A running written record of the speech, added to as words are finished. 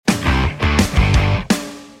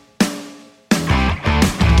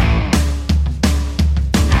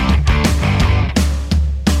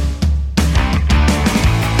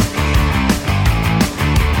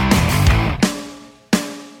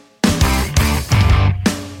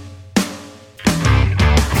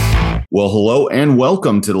Well, hello and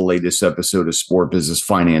welcome to the latest episode of Sport Business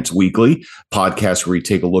Finance Weekly, podcast where we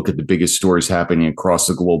take a look at the biggest stories happening across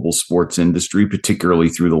the global sports industry, particularly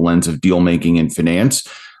through the lens of deal making and finance.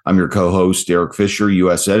 I'm your co-host, Eric Fisher,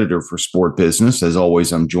 U.S. editor for Sport Business. As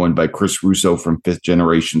always, I'm joined by Chris Russo from Fifth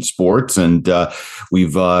Generation Sports, and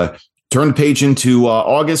we've turn the page into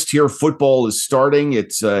August here. Football is starting.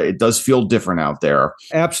 It does feel different out there.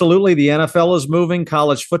 Absolutely. The NFL is moving.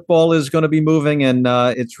 College football is going to be moving, and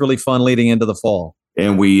it's really fun leading into the fall.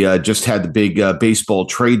 And we just had the big baseball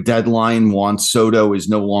trade deadline. Juan Soto is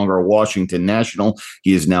no longer a Washington National.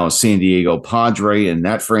 He is now a San Diego Padre, and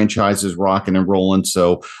that franchise is rocking and rolling.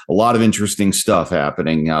 So a lot of interesting stuff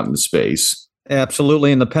happening out in the space.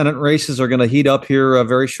 Absolutely. And the pennant races are going to heat up here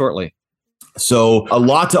very shortly. So a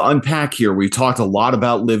lot to unpack here. We talked a lot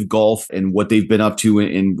about Live Golf and what they've been up to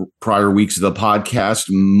in prior weeks of the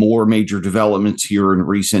podcast. More major developments here in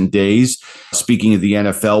recent days. Speaking of the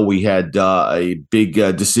NFL, we had a big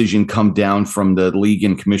decision come down from the league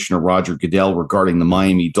and Commissioner Roger Goodell regarding the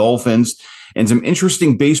Miami Dolphins. And some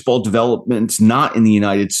interesting baseball developments, not in the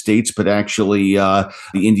United States, but actually the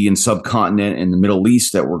Indian subcontinent and the Middle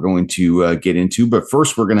East that we're going to get into. But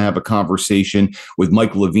first, we're going to have a conversation with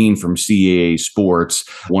Mike Levine from CAA Sports,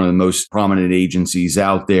 one of the most prominent agencies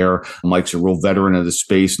out there. Mike's a real veteran of the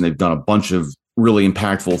space, and they've done a bunch of really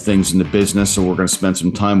impactful things in the business. So we're going to spend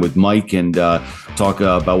some time with Mike and talk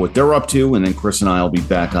about what they're up to. And then Chris and I will be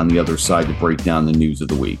back on the other side to break down the news of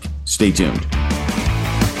the week. Stay tuned.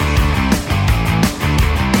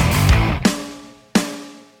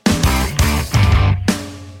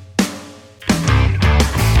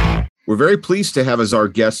 We're very pleased to have as our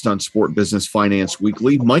guest on Sport Business Finance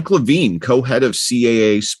Weekly, Mike Levine, co-head of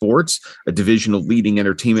CAA Sports, a division of leading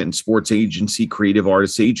entertainment and sports agency, Creative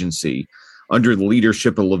Artists Agency. Under the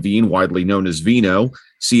leadership of Levine, widely known as Vino,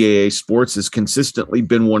 CAA Sports has consistently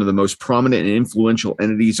been one of the most prominent and influential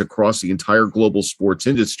entities across the entire global sports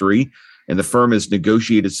industry, and the firm has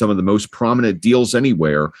negotiated some of the most prominent deals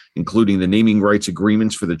anywhere, including the naming rights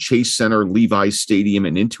agreements for the Chase Center, Levi's Stadium,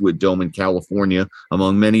 and Intuit Dome in California,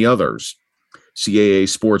 among many others. CAA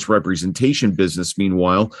Sports representation business,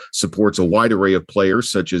 meanwhile, supports a wide array of players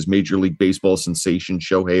such as Major League Baseball sensation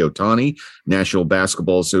Shohei Ohtani, National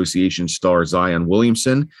Basketball Association star Zion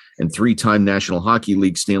Williamson, and three-time National Hockey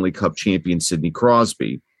League Stanley Cup champion Sidney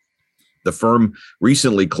Crosby. The firm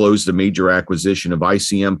recently closed a major acquisition of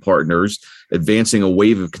ICM Partners, advancing a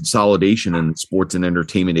wave of consolidation in the sports and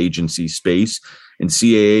entertainment agency space. And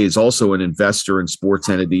CAA is also an investor in sports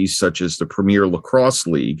entities such as the Premier Lacrosse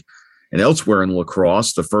League. And elsewhere in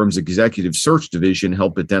lacrosse, the firm's executive search division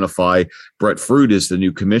helped identify Brett Fruit as the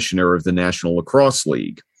new commissioner of the National Lacrosse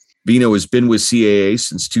League. Vino has been with CAA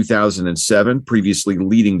since 2007, previously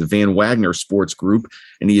leading the Van Wagner Sports Group,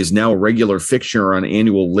 and he is now a regular fixture on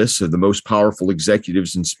annual lists of the most powerful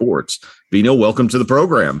executives in sports. Vino, welcome to the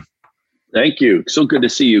program. Thank you. So good to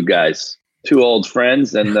see you guys. Two old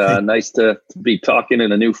friends, and nice to be talking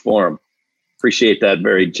in a new forum. Appreciate that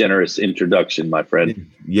very generous introduction, my friend.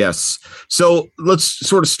 Yes. So let's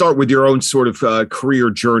sort of start with your own sort of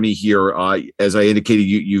career journey here. As I indicated,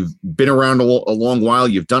 you've been around a long while.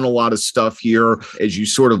 You've done a lot of stuff here. As you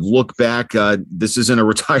sort of look back, this isn't a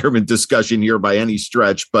retirement discussion here by any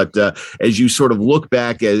stretch, but as you sort of look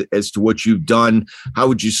back as to what you've done, how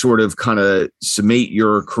would you sort of kind of summate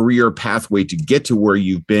your career pathway to get to where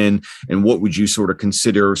you've been? And what would you sort of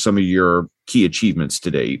consider some of your key achievements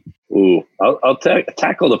to date? Ooh, I'll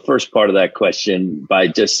tackle the first part of that question by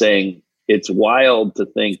just saying it's wild to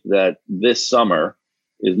think that this summer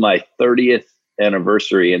is my 30th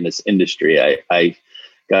anniversary in this industry. I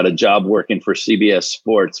got a job working for CBS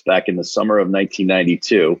Sports back in the summer of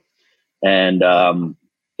 1992. And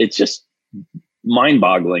it's just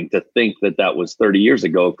mind-boggling to think that that was 30 years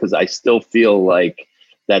ago, because I still feel like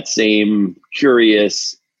that same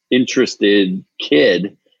curious, interested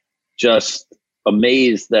kid, just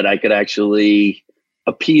amazed that I could actually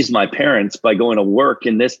appease my parents by going to work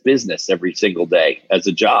in this business every single day as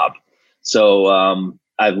a job. So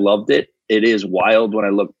I've loved it. It is wild when I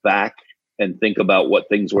look back and think about what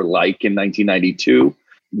things were like in 1992,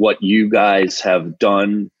 what you guys have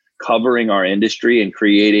done covering our industry and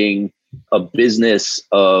creating a business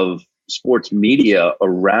of sports media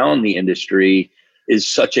around the industry is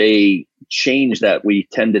such a change that we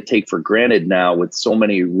tend to take for granted now, with so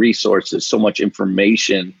many resources, so much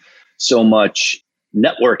information, so much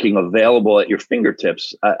networking available at your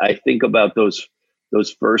fingertips. I think about those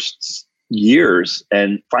first years,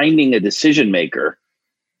 and finding a decision maker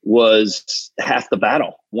was half the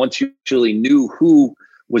battle. Once you actually knew who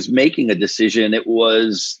was making a decision, it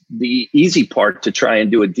was the easy part to try and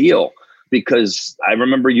do a deal. because I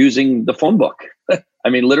remember using the phone book. I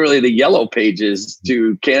mean, literally the yellow pages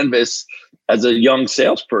to canvas as a young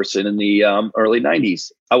salesperson in the early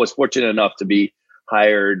 90s. I was fortunate enough to be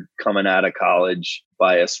hired coming out of college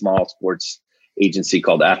by a small sports agency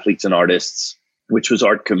called Athletes and Artists, which was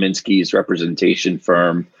Art Kaminsky's representation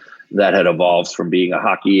firm that had evolved from being a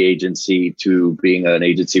hockey agency to being an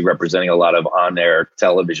agency representing a lot of on-air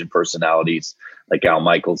television personalities like Al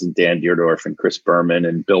Michaels and Dan Deerdorf and Chris Berman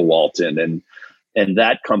and Bill Walton. And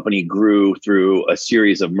that company grew through a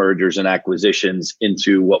series of mergers and acquisitions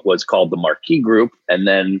into what was called the Marquee Group, and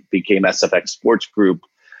then became SFX Sports Group,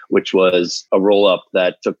 which was a roll-up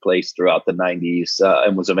that took place throughout the 90s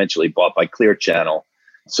and was eventually bought by Clear Channel.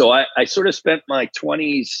 So I sort of spent my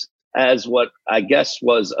 20s as what I guess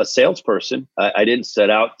was a salesperson. I didn't set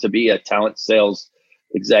out to be a talent sales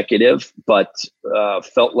executive, but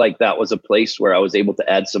felt like that was a place where I was able to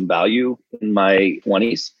add some value in my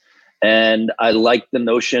 20s. And I liked the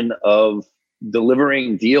notion of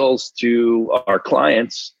delivering deals to our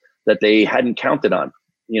clients that they hadn't counted on.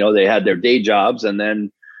 You know, they had their day jobs, and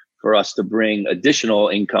then for us to bring additional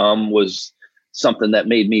income was something that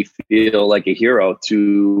made me feel like a hero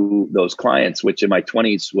to those clients, which in my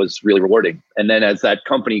 20s was really rewarding. And then as that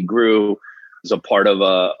company grew as a part of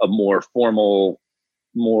a more formal,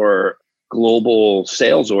 more global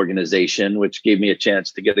sales organization, which gave me a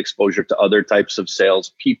chance to get exposure to other types of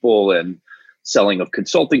sales people and selling of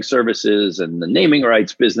consulting services, and the naming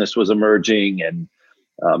rights business was emerging, and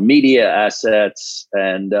media assets.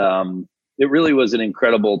 And it really was an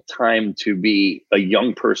incredible time to be a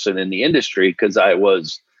young person in the industry, because I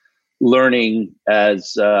was learning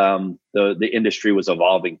as the industry was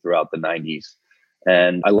evolving throughout the 90s.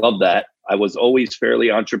 And I love that. I was always fairly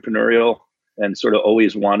entrepreneurial and sort of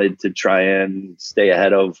always wanted to try and stay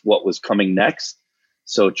ahead of what was coming next.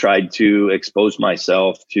 So tried to expose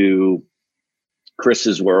myself to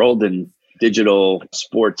Chris's world and digital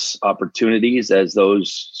sports opportunities as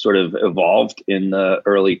those sort of evolved in the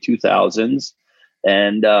early 2000s.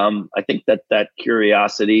 And I think that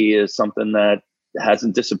curiosity is something that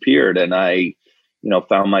hasn't disappeared. And I,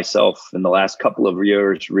 found myself in the last couple of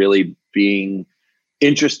years really being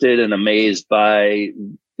interested and amazed by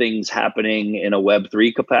things happening in a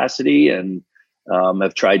Web3 capacity, and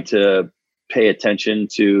have tried to pay attention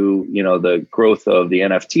to, the growth of the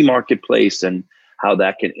NFT marketplace and how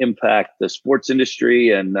that can impact the sports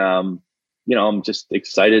industry. And, I'm just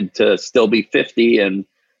excited to still be 50 and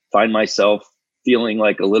find myself feeling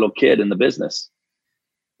like a little kid in the business.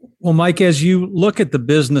 Well, Mike, as you look at the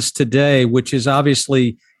business today, which is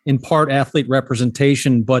obviously in part athlete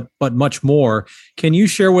representation, but much more, can you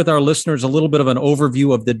share with our listeners a little bit of an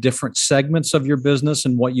overview of the different segments of your business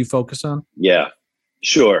and what you focus on? Yeah,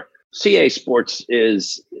 sure. CAA Sports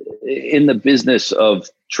is in the business of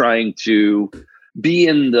trying to be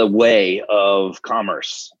in the way of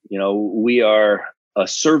commerce. We are a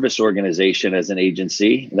service organization as an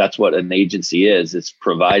agency. That's what an agency is. It's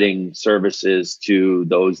providing services to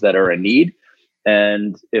those that are in need.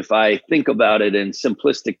 And if I think about it in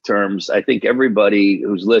simplistic terms, I think everybody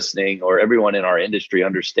who's listening or everyone in our industry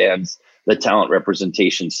understands the talent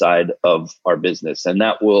representation side of our business. And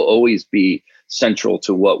that will always be central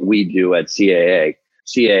to what we do at CAA.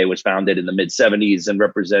 CAA was founded in the mid-'70s and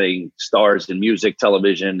representing stars in music,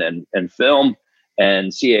 television, and film.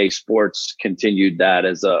 And CAA Sports continued that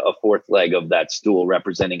as a fourth leg of that stool,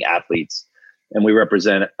 representing athletes. And we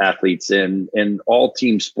represent athletes in all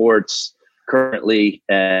team sports currently,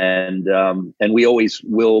 and we always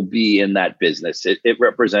will be in that business. It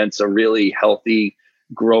represents a really healthy,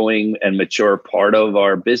 growing, and mature part of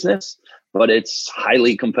our business, but it's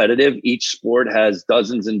highly competitive. Each sport has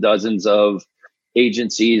dozens and dozens of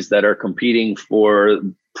agencies that are competing for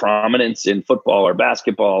prominence in football or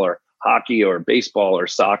basketball or hockey or baseball or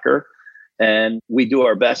soccer. And we do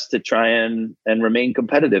our best to try and remain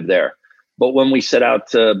competitive there. But when we set out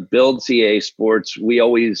to build CAA Sports, we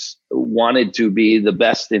always wanted to be the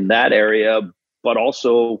best in that area, but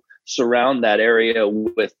also surround that area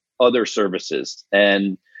with other services.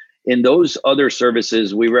 And in those other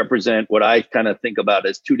services, we represent what I kind of think about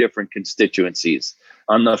as two different constituencies.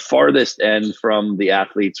 On the farthest end from the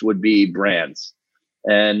athletes would be brands.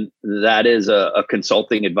 And that is a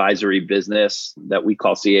consulting advisory business that we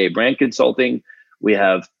call CAA Brand Consulting. We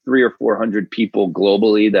have 300 or 400 people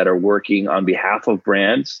globally that are working on behalf of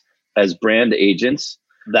brands as brand agents.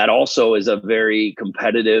 That also is a very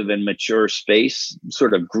competitive and mature space,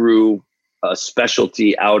 sort of grew a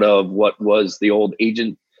specialty out of what was the old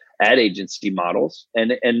ad agency models.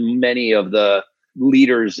 And many of the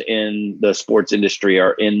leaders in the sports industry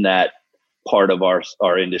are in that part of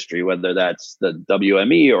our industry, whether that's the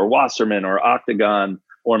WME or Wasserman or Octagon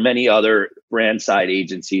or many other brand side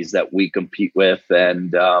agencies that we compete with.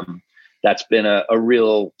 And that's been a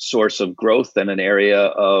real source of growth and an area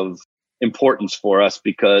of importance for us,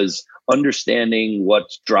 because understanding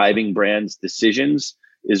what's driving brands' decisions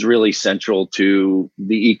is really central to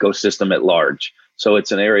the ecosystem at large. So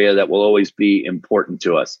it's an area that will always be important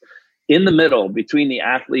to us. In the middle, between the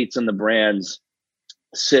athletes and the brands,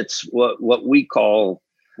 sits what we call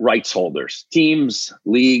rights holders, teams,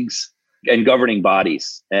 leagues, and governing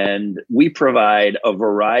bodies. And we provide a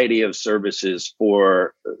variety of services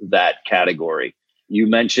for that category. You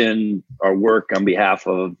mentioned our work on behalf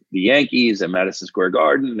of the Yankees and Madison Square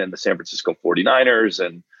Garden and the San Francisco 49ers,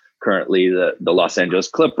 and currently the Los Angeles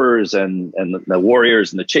Clippers and the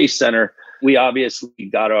Warriors and the Chase Center. We obviously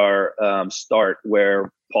got our start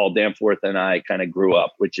where Paul Danforth and I kind of grew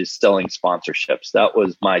up, which is selling sponsorships. That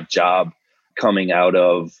was my job coming out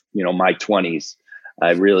of, my 20s.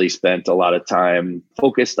 I really spent a lot of time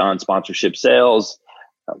focused on sponsorship sales,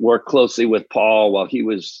 worked closely with Paul while he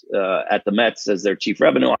was at the Mets as their chief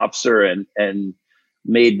revenue officer, and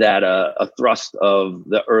made that a thrust of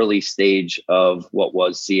the early stage of what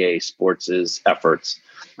was CAA Sports' efforts.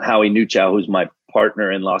 Howie Newchow, who's my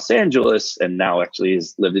partner in Los Angeles and now actually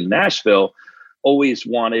has lived in Nashville, always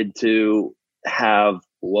wanted to have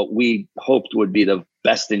what we hoped would be the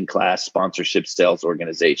best-in-class sponsorship sales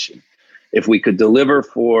organization. If we could deliver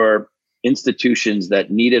for institutions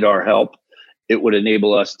that needed our help, it would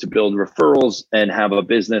enable us to build referrals and have a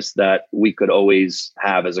business that we could always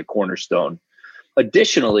have as a cornerstone.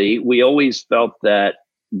 Additionally, we always felt that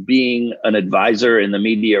being an advisor in the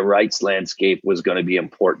media rights landscape was going to be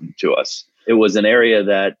important to us. It was an area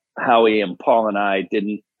that Howie and Paul and I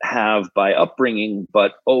didn't have by upbringing,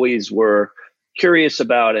 but always were curious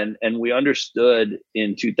about. And we understood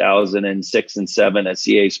in 2006 and 7 as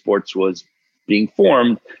CAA Sports was being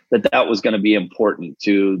formed, that was going to be important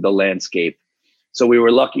to the landscape. So we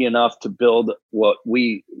were lucky enough to build what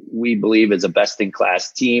we believe is a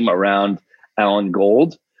best-in-class team around Alan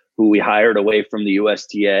Gold, who we hired away from the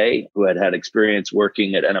USTA, who had experience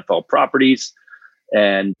working at NFL properties.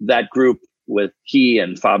 And that group, with he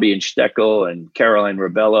and Fabian Steckel and Caroline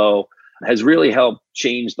Rebello, has really helped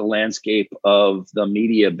change the landscape of the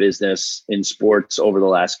media business in sports over the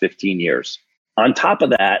last 15 years. On top of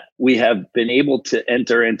that, we have been able to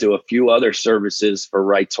enter into a few other services for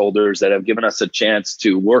rights holders that have given us a chance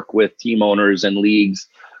to work with team owners and leagues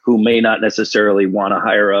who may not necessarily want to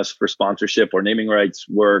hire us for sponsorship or naming rights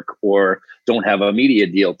work or don't have a media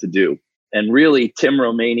deal to do. And really, Tim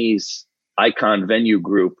Romani's Icon Venue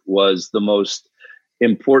Group was the most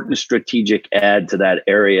important strategic add to that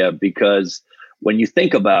area, because when you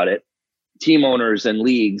think about it, team owners and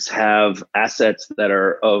leagues have assets that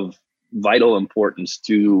are of vital importance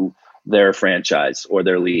to their franchise or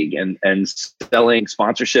their league. And selling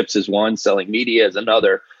sponsorships is one, selling media is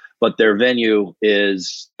another, but their venue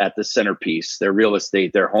is at the centerpiece, their real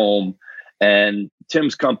estate, their home. And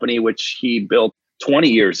Tim's company, which he built 20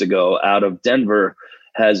 years ago out of Denver,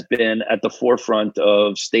 has been at the forefront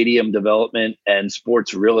of stadium development and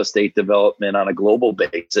sports real estate development on a global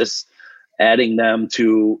basis. Adding them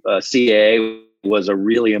to CAA was a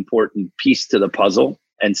really important piece to the puzzle.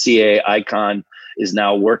 And CAA Icon is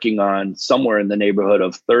now working on somewhere in the neighborhood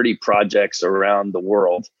of 30 projects around the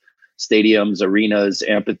world, stadiums, arenas,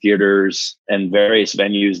 amphitheaters, and various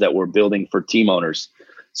venues that we're building for team owners.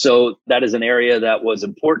 So that is an area that was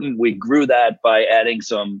important. We grew that by adding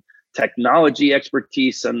some technology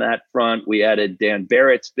expertise on that front. We added Dan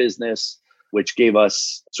Barrett's business, which gave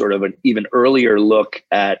us sort of an even earlier look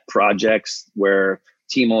at projects where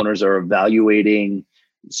team owners are evaluating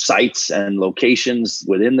sites and locations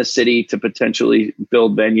within the city to potentially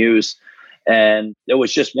build venues. And there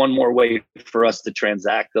was just one more way for us to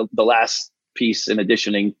transact. The last piece, in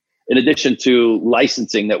addition to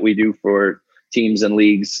licensing that we do for teams and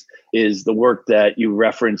leagues, is the work that you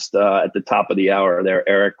referenced at the top of the hour there,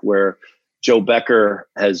 Eric, where Joe Becker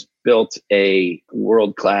has built a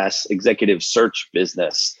world-class executive search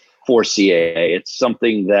business for CAA. It's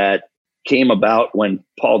something that came about when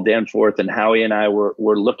Paul Danforth and Howie and I were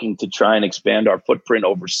looking to try and expand our footprint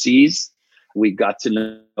overseas. We got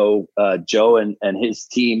to know Joe and his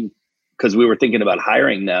team because we were thinking about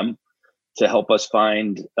hiring them to help us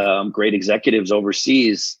find great executives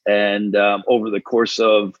overseas. And over the course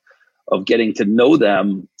of getting to know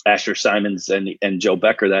them, Asher Simons and Joe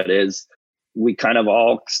Becker, that is, we kind of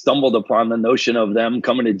all stumbled upon the notion of them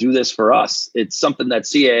coming to do this for us. It's something that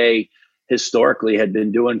CAA historically had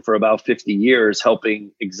been doing for about 50 years,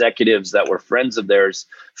 helping executives that were friends of theirs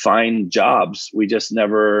find jobs. We just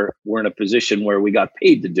never were in a position where we got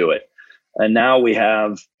paid to do it. And now we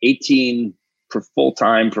have 18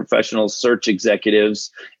 full-time professional search executives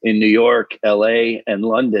in New York, LA, and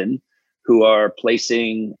London who are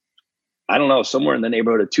placing, I don't know, somewhere in the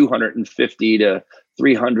neighborhood of 250 to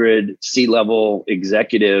 300 C-level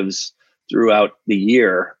executives throughout the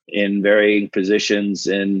year in varying positions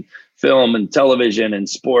in film and television and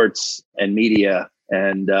sports and media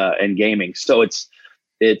and gaming. So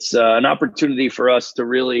it's an opportunity for us to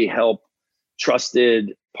really help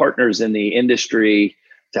trusted partners in the industry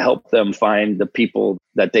to help them find the people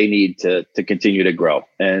that they need to continue to grow.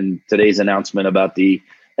 And today's announcement about the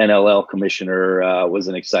NLL commissioner was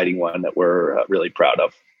an exciting one that we're really proud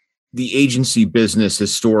of. The agency business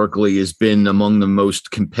historically has been among the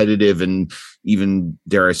most competitive and even,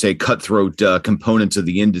 dare I say, cutthroat components of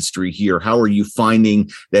the industry here. How are you finding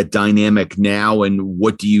that dynamic now, and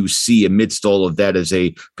what do you see amidst all of that as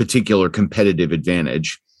a particular competitive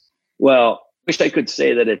advantage? Well, I wish I could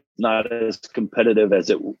say that it's not as competitive as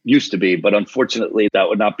it used to be, but unfortunately, that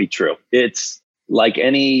would not be true. It's like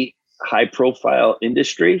any high-profile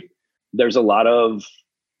industry. There's a lot of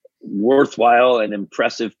worthwhile and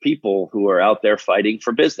impressive people who are out there fighting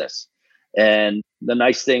for business. And the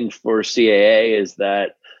nice thing for CAA is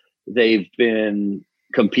that they've been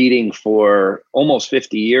competing for almost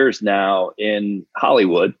 50 years now in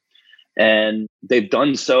Hollywood, and they've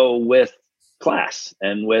done so with class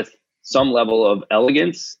and with some level of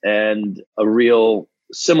elegance and a real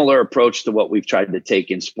similar approach to what we've tried to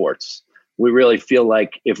take in sports. We really feel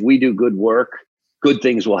like if we do good work, good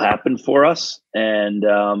things will happen for us. And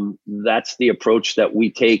that's the approach that we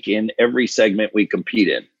take in every segment we compete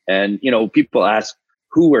in. And, people ask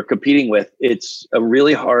who we're competing with. It's a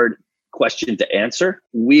really hard question to answer.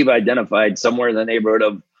 We've identified somewhere in the neighborhood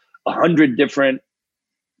of 100 different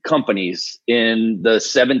companies in the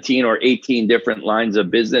 17 or 18 different lines of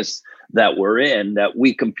business that we're in that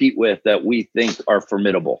we compete with that we think are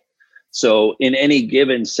formidable. So in any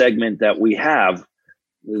given segment that we have,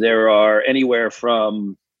 there are anywhere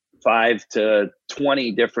from 5 to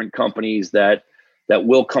 20 different companies that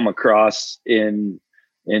will come across in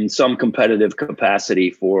some competitive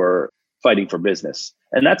capacity for fighting for business.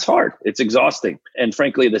 And that's hard. It's exhausting. And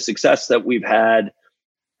frankly, the success that we've had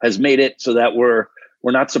has made it so that we're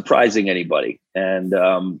not surprising anybody. And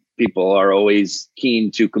people are always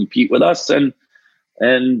keen to compete with us, and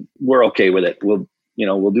we're okay with it. We'll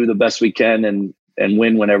do the best we can and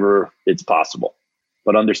win whenever it's possible,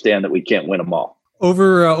 but understand that we can't win them all.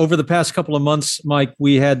 Over the past couple of months, Mike,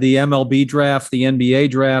 we had the MLB draft, the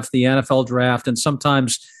NBA draft, the NFL draft, and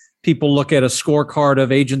sometimes people look at a scorecard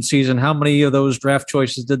of agencies and how many of those draft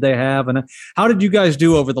choices did they have, and how did you guys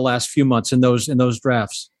do over the last few months in those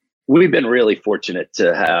drafts? We've been really fortunate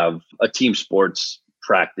to have a team sports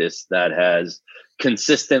practice that has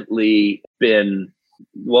consistently been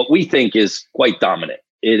what we think is quite dominant.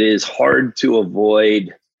 It is hard to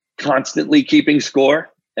avoid constantly keeping score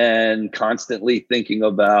and constantly thinking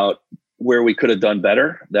about where we could have done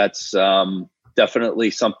better. That's definitely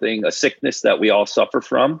a sickness that we all suffer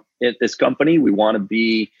from at this company. We want to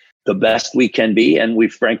be the best we can be, and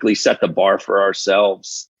we've frankly set the bar for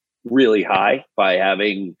ourselves really high by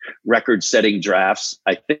having record-setting drafts,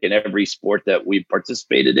 I think, in every sport that we've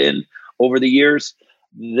participated in over the years.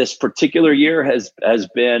 This particular year has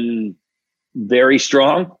been very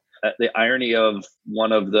strong. The irony of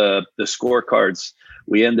one of the scorecards,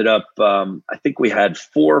 we ended up, I think we had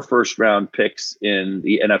 4 first-round picks in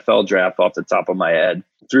the NFL draft off the top of my head.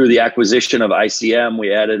 Through the acquisition of ICM,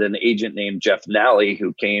 we added an agent named Jeff Nally,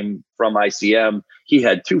 who came from ICM. He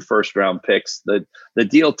had 2 first-round picks. The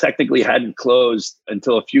deal technically hadn't closed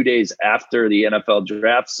until a few days after the NFL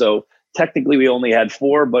draft. So technically we only had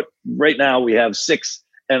 4, but right now we have 6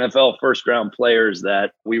 NFL first-round players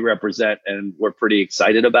that we represent, and we're pretty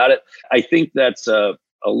excited about it. I think that's a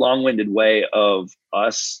long-winded way of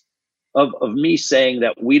me saying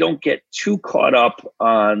that we don't get too caught up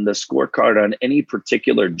on the scorecard on any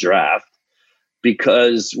particular draft,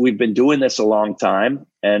 because we've been doing this a long time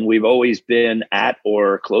and we've always been at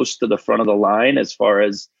or close to the front of the line as far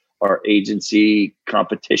as our agency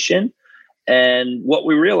competition. And what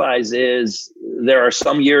we realize is there are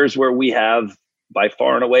some years where we have by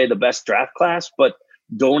far and away the best draft class, but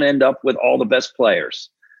don't end up with all the best players.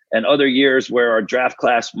 And other years where our draft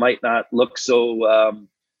class might not look so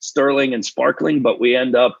sterling and sparkling, but we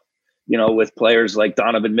end up, with players like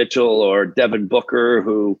Donovan Mitchell or Devin Booker,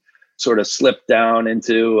 who sort of slip down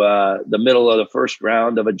into the middle of the first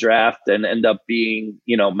round of a draft and end up being,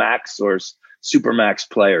 max or super max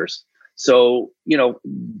players. So,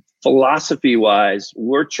 philosophy wise,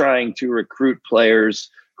 we're trying to recruit players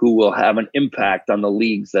who will have an impact on the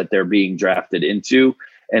leagues that they're being drafted into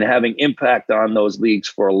and having impact on those leagues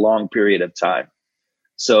for a long period of time.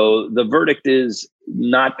 So the verdict is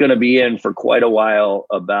not going to be in for quite a while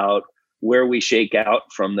about where we shake out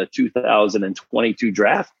from the 2022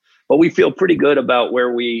 draft, but we feel pretty good about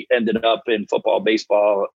where we ended up in football,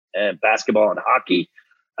 baseball, and basketball and hockey.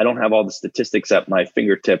 I don't have all the statistics at my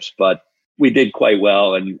fingertips, but we did quite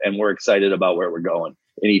well, and we're excited about where we're going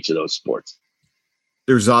in each of those sports.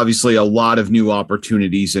 There's obviously a lot of new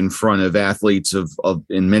opportunities in front of athletes of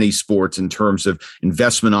in many sports in terms of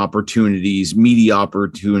investment opportunities, media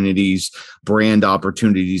opportunities, brand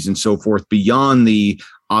opportunities, and so forth. Beyond the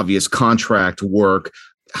obvious contract work,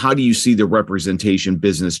 how do you see the representation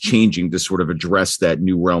business changing to sort of address that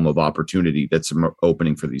new realm of opportunity that's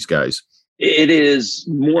opening for these guys? It is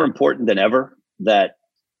more important than ever that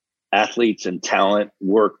athletes and talent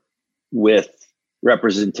work with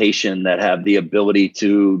representation that have the ability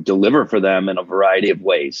to deliver for them in a variety of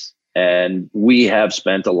ways. And we have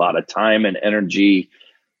spent a lot of time and energy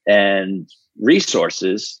and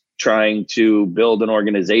resources trying to build an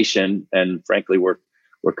organization. And frankly, we're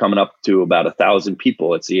coming up to about 1,000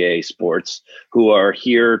 people at CAA Sports who are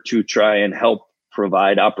here to try and help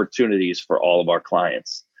provide opportunities for all of our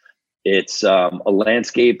clients. It's a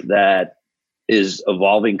landscape that is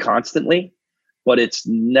evolving constantly, but it's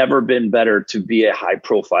never been better to be a high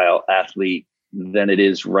profile athlete than it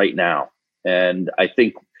is right now. And I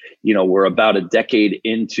think, we're about a decade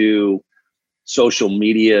into social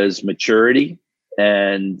media's maturity,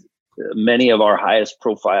 and many of our highest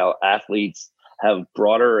profile athletes have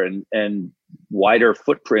broader and wider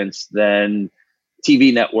footprints than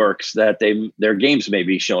TV networks that their games may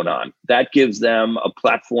be shown on. That gives them a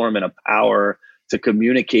platform and a power to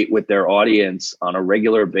communicate with their audience on a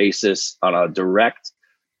regular basis, on a direct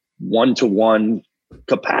one-to-one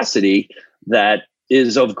capacity that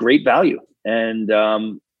is of great value. And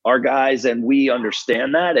our guys and we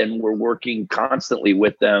understand that, and we're working constantly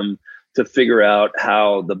with them to figure out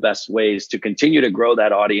how the best ways to continue to grow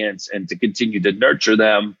that audience and to continue to nurture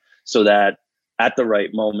them so that at the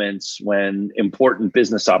right moments when important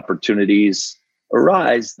business opportunities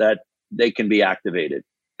arise, that they can be activated.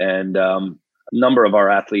 And a number of our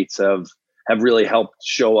athletes have really helped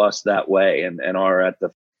show us that way and are at the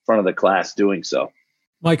front of the class doing so.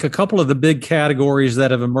 Mike, a couple of the big categories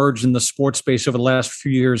that have emerged in the sports space over the last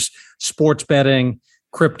few years, sports betting,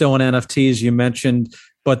 crypto, and NFTs, you mentioned,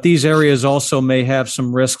 but these areas also may have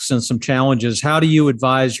some risks and some challenges. How do you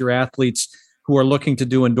advise your athletes who are looking to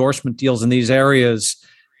do endorsement deals in these areas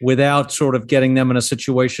without sort of getting them in a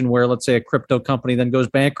situation where, let's say, a crypto company then goes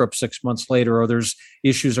bankrupt 6 months later, or there's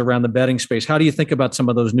issues around the betting space? How do you think about some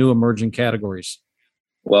of those new emerging categories?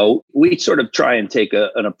 Well, we sort of try and take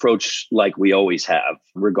an approach like we always have,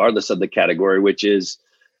 regardless of the category, which is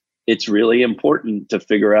it's really important to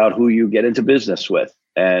figure out who you get into business with.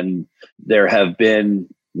 And there have been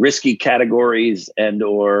risky categories and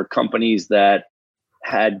or companies that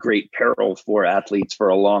had great peril for athletes for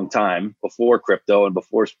a long time before crypto and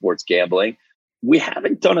before sports gambling. We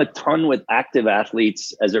haven't done a ton with active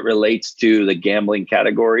athletes as it relates to the gambling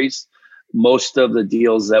categories. Most of the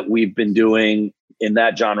deals that we've been doing in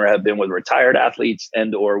that genre have been with retired athletes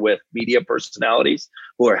and or with media personalities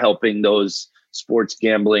who are helping those sports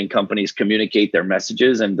gambling companies communicate their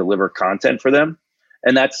messages and deliver content for them.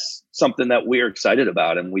 And that's something that we're excited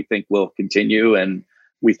about and we think will continue. And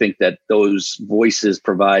we think that those voices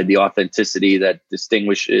provide the authenticity that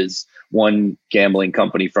distinguishes one gambling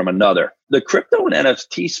company from another. The crypto and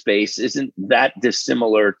NFT space isn't that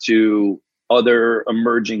dissimilar to other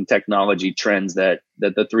emerging technology trends that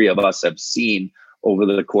the three of us have seen over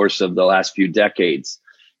the course of the last few decades.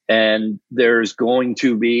 And there's going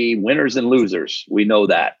to be winners and losers. We know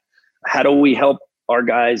that. How do we help our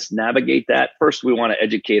guys navigate that? First, we want to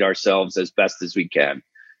educate ourselves as best as we can.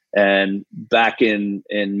 And back in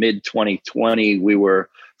mid 2020, we were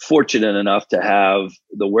fortunate enough to have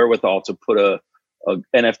the wherewithal to put a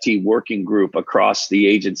NFT working group across the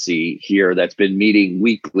agency here that's been meeting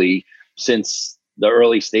weekly since the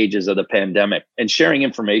early stages of the pandemic and sharing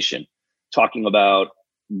information, talking about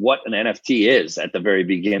what an NFT is at the very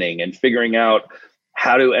beginning and figuring out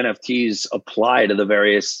how do NFTs apply to the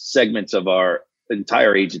various segments of our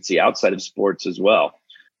entire agency outside of sports as well.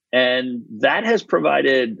 And that has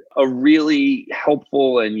provided a really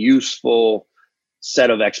helpful and useful set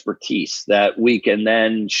of expertise that we can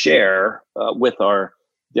then share with our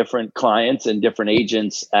different clients and different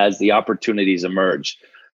agents as the opportunities emerge.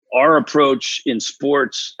 Our approach in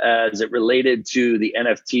sports as it related to the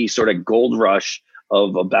NFT sort of gold rush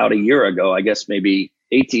of about a year ago, I guess maybe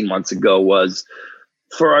 18 months ago, was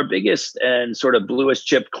for our biggest and sort of bluest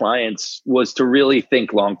chip clients was to really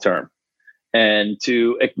think long term and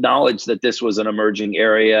to acknowledge that this was an emerging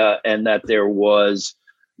area and that there was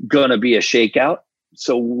going to be a shakeout.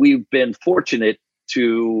 So we've been fortunate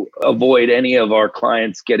to avoid any of our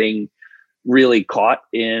clients getting really caught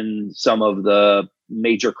in some of the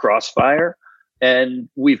major crossfire. And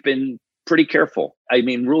we've been pretty careful. I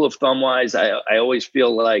mean, rule of thumb wise, I always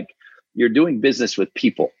feel like you're doing business with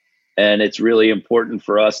people. And it's really important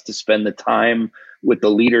for us to spend the time with the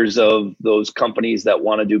leaders of those companies that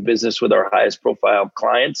want to do business with our highest profile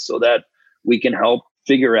clients so that we can help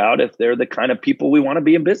figure out if they're the kind of people we want to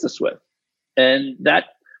be in business with. And that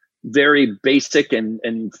very basic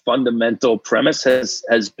and fundamental premise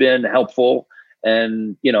has been helpful.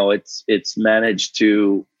 And, it's managed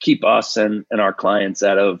to keep us and our clients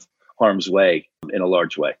out of harm's way in a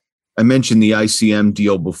large way. I mentioned the ICM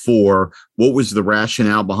deal before. What was the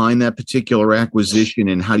rationale behind that particular acquisition,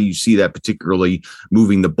 and how do you see that particularly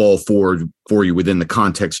moving the ball forward for you within the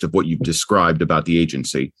context of what you've described about the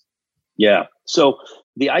agency? Yeah. So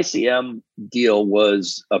the ICM deal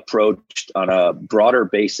was approached on a broader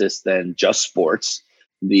basis than just sports.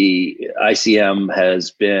 The ICM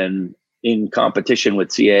has been in competition with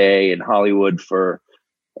CAA in Hollywood for,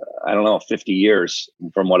 50 years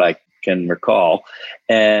from what I can recall.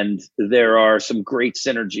 And there are some great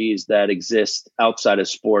synergies that exist outside of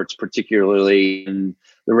sports, particularly in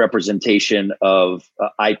the representation of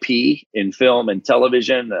IP in film and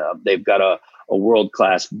television. They've got a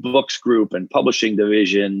world-class books group and publishing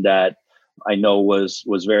division that I know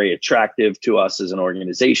was very attractive to us as an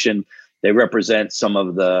organization. They represent some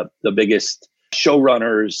of the biggest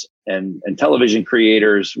showrunners and television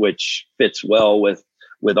creators, which fits well with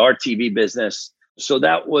our TV business. So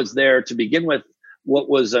that was there to begin with. What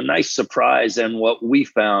was a nice surprise and what we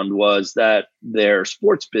found was that their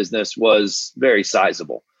sports business was very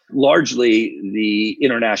sizable. Largely the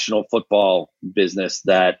international football business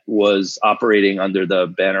that was operating under the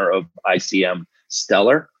banner of ICM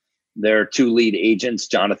Stellar. Their two lead agents,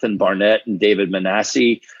 Jonathan Barnett and David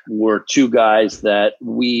Manassi, were two guys that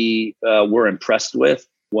we were impressed with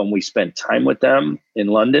when we spent time with them in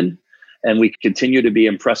London, and we continue to be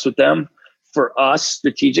impressed with them. For us,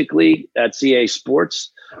 strategically at CAA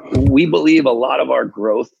Sports, we believe a lot of our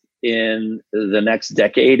growth in the next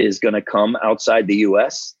decade is going to come outside the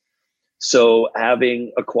U.S. So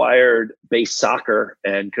having acquired Base Soccer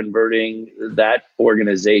and converting that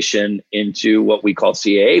organization into what we call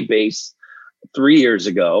CAA Base 3 years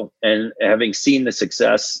ago, and having seen the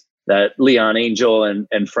success that Leon Angel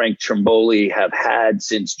and Frank Trimboli have had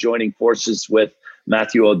since joining forces with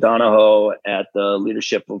Matthew O'Donohoe at the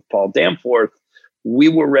leadership of Paul Danforth, we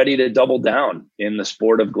were ready to double down in the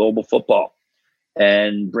sport of global football,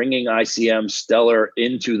 and bringing ICM Stellar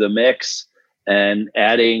into the mix and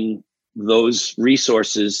adding those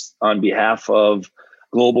resources on behalf of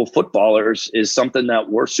global footballers is something that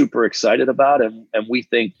we're super excited about. And we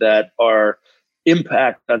think that our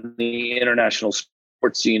impact on the international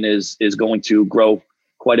sports scene is going to grow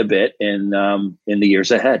quite a bit in the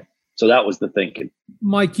years ahead. So that was the thinking.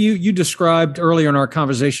 Mike, you described earlier in our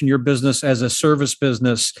conversation your business as a service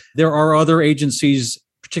business. There are other agencies,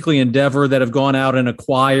 particularly Endeavor, that have gone out and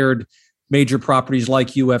acquired major properties like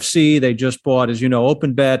UFC. They just bought, as you know,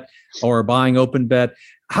 OpenBet, or buying OpenBet.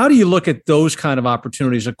 How do you look at those kind of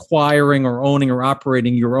opportunities, acquiring or owning or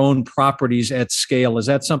operating your own properties at scale? Is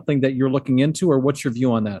that something that you're looking into, or what's your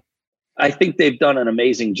view on that? I think they've done an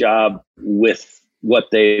amazing job with what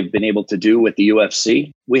they've been able to do with the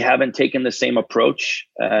UFC. We haven't taken the same approach,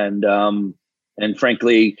 and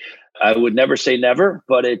frankly, I would never say never,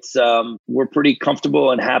 but it's we're pretty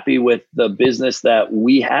comfortable and happy with the business that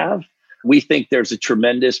we have. We think there's a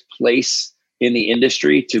tremendous place in the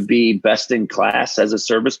industry to be best in class as a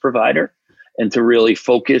service provider and to really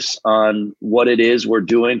focus on what it is we're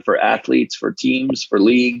doing for athletes, for teams, for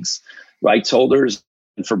leagues, rights holders,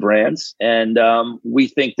 and for brands. And we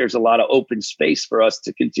think there's a lot of open space for us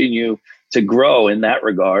to continue to grow in that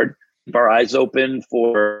regard. Keep our eyes open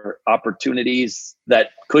for opportunities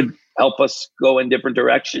that could help us go in different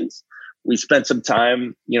directions. We spent some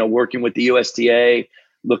time, working with the USTA,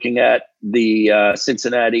 looking at the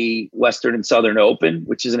Cincinnati Western and Southern Open,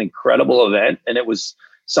 which is an incredible event. And it was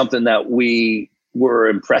something that we were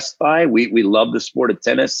impressed by. We love the sport of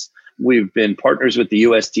tennis. We've been partners with the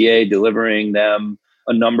USTA, delivering them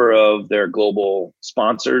a number of their global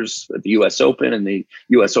sponsors at the US Open and the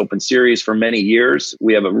US Open Series for many years.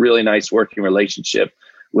 We have a really nice working relationship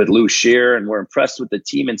with Lou Shear, and we're impressed with the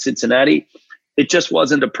team in Cincinnati. It just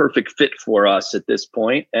wasn't a perfect fit for us at this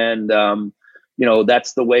point. And,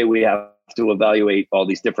 that's the way we have to evaluate all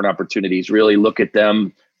these different opportunities, really look at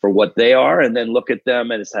them for what they are, and then look at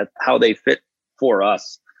them as how they fit for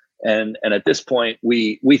us. And at this point,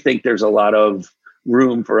 we think there's a lot of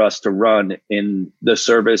room for us to run in the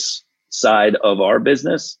service side of our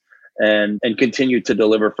business and continue to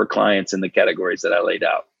deliver for clients in the categories that I laid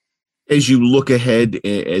out. As you look ahead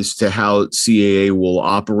as to how CAA will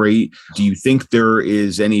operate, do you think there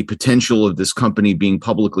is any potential of this company being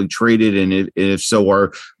publicly traded? And if so,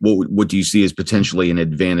 what do you see as potentially an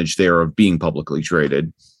advantage there of being publicly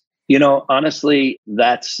traded? Honestly,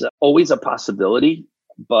 that's always a possibility,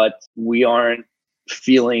 but we aren't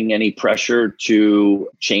feeling any pressure to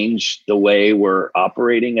change the way we're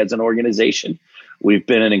operating as an organization. We've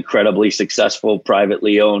been an incredibly successful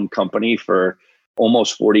privately owned company for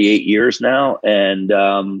almost 48 years now. And,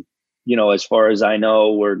 as far as I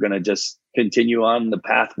know, we're going to just continue on the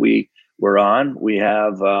path we're on. We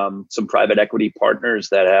have some private equity partners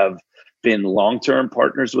that have been long-term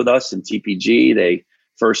partners with us in TPG. They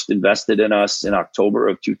first invested in us in October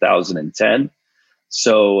of 2010.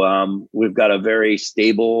 So we've got a very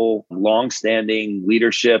stable, long-standing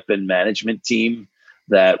leadership and management team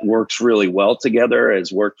that works really well together,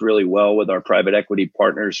 has worked really well with our private equity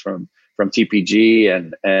partners from TPG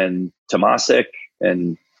and Temasek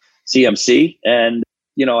and CMC. And,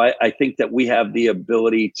 I think that we have the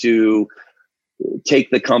ability to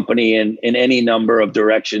take the company in any number of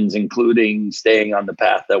directions, including staying on the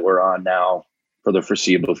path that we're on now for the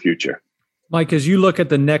foreseeable future. Mike, as you look at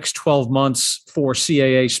the next 12 months for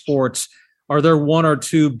CAA Sports, are there one or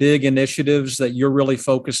two big initiatives that you're really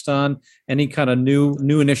focused on? Any kind of new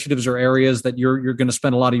initiatives or areas that you're going to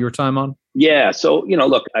spend a lot of your time on? Yeah. So,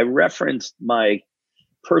 look, I referenced my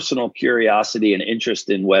personal curiosity and interest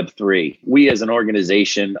in Web3. We as an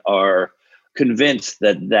organization are convinced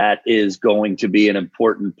that is going to be an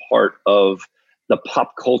important part of the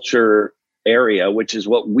pop culture area, which is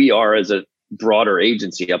what we are as a broader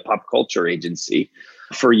agency, a pop culture agency,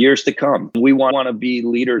 for years to come. We want to be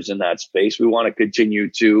leaders in that space. We want to continue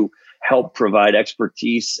to help provide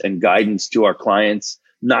expertise and guidance to our clients,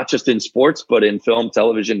 not just in sports, but in film,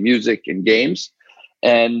 television, music, and games.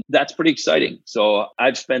 And that's pretty exciting. So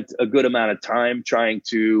I've spent a good amount of time trying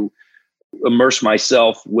to immerse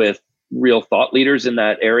myself with real thought leaders in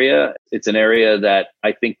that area. It's an area that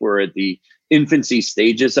I think we're at the infancy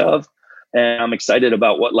stages of, and I'm excited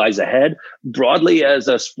about what lies ahead. Broadly, as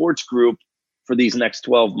a sports group for these next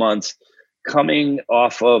 12 months, coming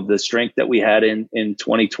off of the strength that we had in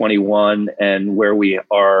 2021 and where we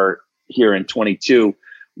are here in 22,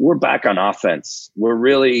 we're back on offense. We're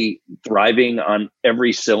really thriving on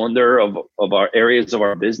every cylinder of our areas of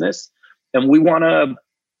our business. And we want to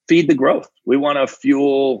feed the growth. We want to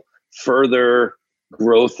fuel further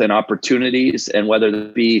growth and opportunities. And whether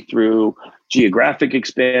it be through geographic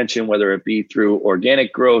expansion, whether it be through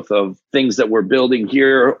organic growth of things that we're building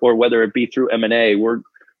here, or whether it be through M&A, we're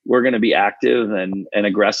going to be active and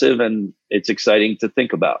aggressive. And it's exciting to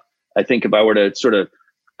think about. I think if I were to sort of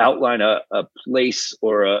outline a place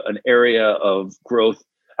or an area of growth,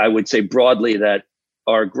 I would say broadly that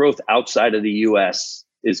our growth outside of the U.S.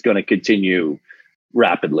 is going to continue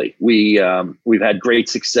rapidly. We've had great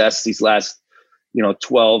success these last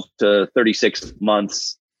 12 to 36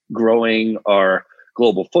 months growing our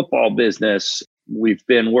global football business. We've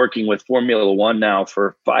been working with Formula One now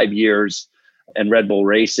for 5 years, and Red Bull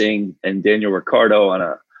Racing and Daniel Ricciardo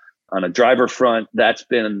on a driver front. That's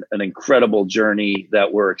been an incredible journey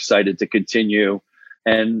that we're excited to continue.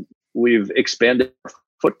 And we've expanded our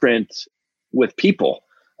footprint with people.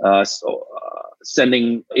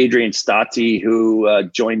 Sending Adrian Stati, who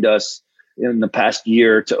joined us in the past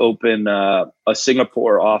year, to open a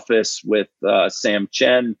Singapore office with Sam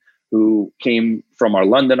Chen, who came from our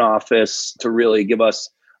London office, to really give us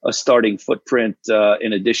a starting footprint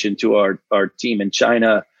in addition to our team in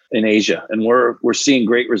China, in Asia. And we're seeing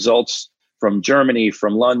great results from Germany,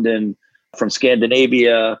 from London, from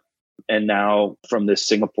Scandinavia, and now from this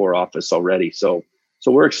Singapore office already. So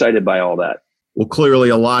we're excited by all that. Well, clearly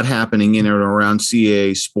a lot happening in and around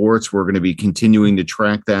CAA Sports. We're going to be continuing to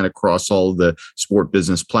track that across all the sport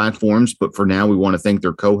business platforms. But for now, we want to thank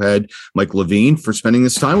their co-head, Mike Levine, for spending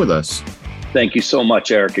this time with us. Thank you so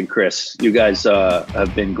much, Eric and Chris. You guys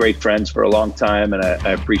have been great friends for a long time, and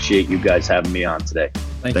I appreciate you guys having me on today.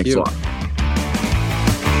 Thanks a lot.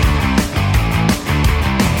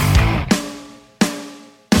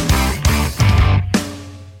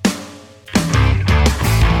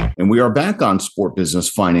 And we are back on Sport Business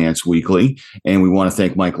Finance Weekly. And we want to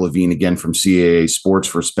thank Mike Levine again from CAA Sports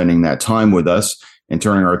for spending that time with us, and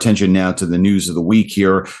turning our attention now to the news of the week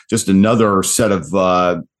here. Just another set of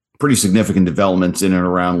pretty significant developments in and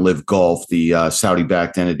around Live Golf, the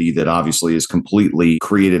Saudi-backed entity that obviously has completely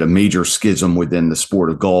created a major schism within the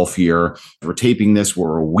sport of golf here. We're taping this.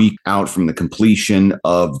 We're a week out from the completion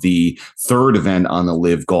of the third event on the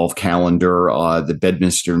Live Golf calendar, the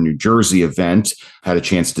Bedminster, New Jersey event. Had a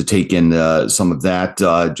chance to take in some of that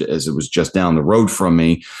as it was just down the road from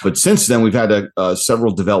me. But since then, we've had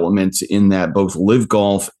several developments in that both Live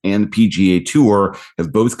Golf and the PGA Tour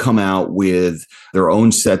have both come out with their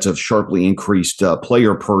own sets of sharply increased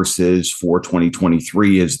player purses for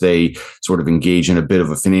 2023 as they sort of engage in a bit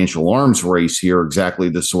of a financial arms race here, exactly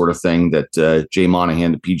the sort of thing that Jay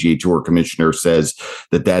Monahan, the PGA Tour commissioner, says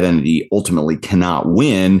that entity ultimately cannot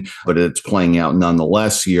win, but it's playing out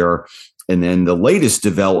nonetheless here. And then the latest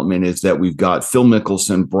development is that we've got Phil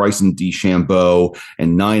Mickelson, Bryson DeChambeau,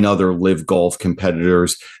 and 9 other Live Golf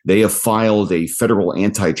competitors. They have filed a federal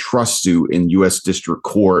antitrust suit in U.S. District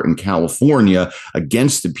Court in California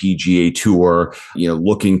against the PGA Tour,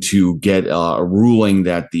 looking to get a ruling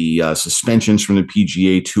that the suspensions from the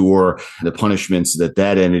PGA Tour, the punishments that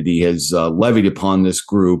entity has levied upon this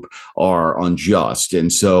group are unjust.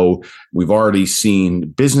 And so we've already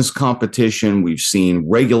seen business competition. We've seen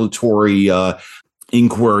regulatory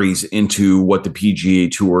inquiries into what the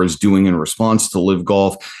PGA Tour is doing in response to Live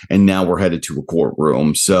Golf, and now we're headed to a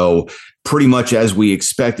courtroom. So pretty much as we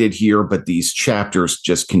expected here, but these chapters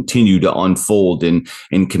just continue to unfold in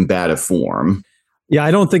combative form. Yeah,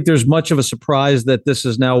 I don't think there's much of a surprise that this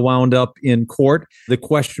is now wound up in court. The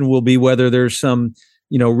question will be whether there's some,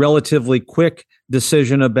 relatively quick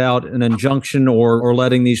decision about an injunction or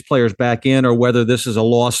letting these players back in, or whether this is a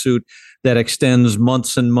lawsuit that extends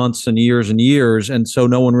months and months and years. And so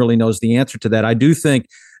no one really knows the answer to that. I do think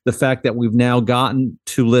the fact that we've now gotten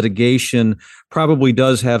to litigation probably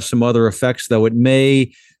does have some other effects, though. It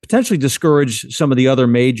may potentially discourage some of the other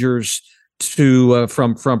majors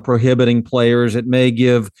from prohibiting players. It may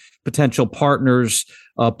give potential partners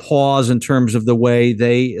pause in terms of the way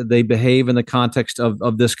they behave in the context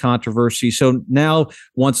of this controversy. So now,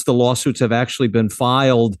 once the lawsuits have actually been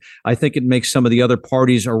filed, I think it makes some of the other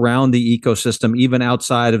parties around the ecosystem, even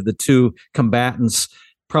outside of the two combatants,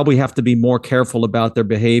 probably have to be more careful about their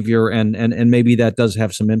behavior, and maybe that does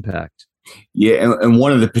have some impact. Yeah, and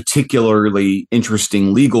one of the particularly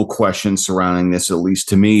interesting legal questions surrounding this, at least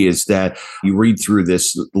to me, is that you read through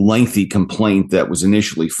this lengthy complaint that was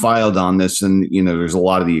initially filed on this, and there's a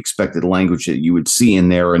lot of the expected language that you would see in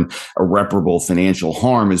there, and irreparable financial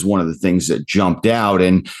harm is one of the things that jumped out.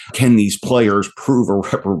 And can these players prove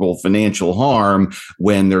irreparable financial harm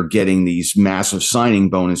when they're getting these massive signing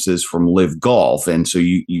bonuses from Live Golf? And so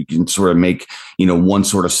you can sort of make one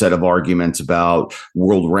sort of set of arguments about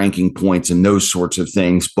world ranking points and those sorts of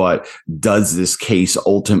things, but does this case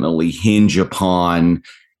ultimately hinge upon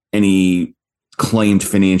any claimed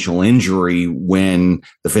financial injury when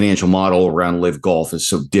the financial model around Live Golf is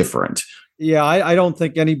so different? Yeah, I don't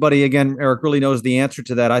think anybody, again, Eric, really knows the answer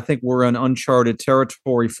to that. I think we're in uncharted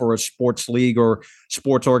territory for a sports league or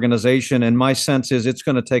sports organization, and my sense is it's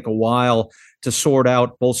going to take a while to sort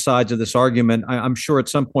out both sides of this argument. I'm sure at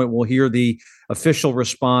some point we'll hear the official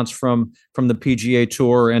response from the PGA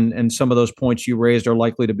Tour, and some of those points you raised are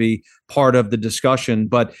likely to be part of the discussion.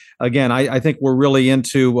 But again, I think we're really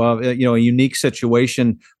into a unique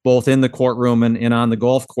situation both in the courtroom and on the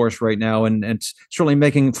golf course right now, and it's certainly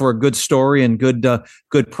making for a good story and good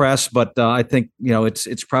press. But I think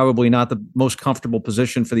it's probably not the most comfortable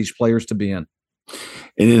position for these players to be in.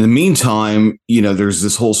 And in the meantime, there's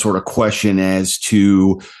this whole sort of question as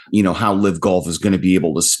to, how Live Golf is going to be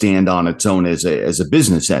able to stand on its own as a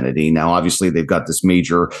business entity. Now, obviously, they've got this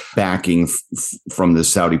major backing from the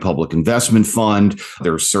Saudi Public Investment Fund.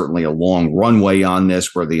 There's certainly a long runway on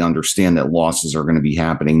this where they understand that losses are going to be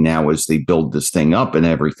happening now as they build this thing up and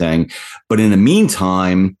everything. But in the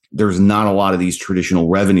meantime, there's not a lot of these traditional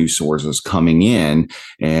revenue sources coming in.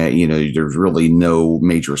 And, there's really no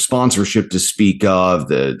major sponsorship to speak of.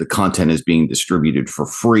 The content is being distributed for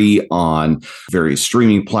free on various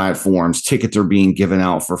streaming platforms. Tickets are being given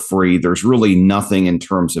out for free. There's really nothing in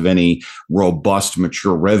terms of any robust,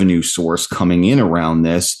 mature revenue source coming in around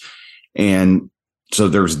this. And so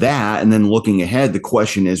there's that. And then looking ahead, the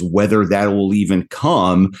question is whether that will even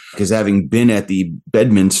come, because having been at the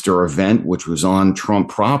Bedminster event, which was on Trump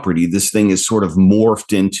property, this thing is sort of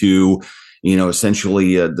morphed into,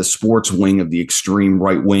 essentially the sports wing of the extreme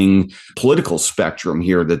right wing political spectrum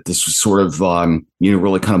here, that this was sort of,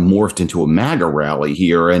 really kind of morphed into a MAGA rally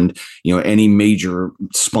here. And, any major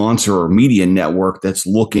sponsor or media network that's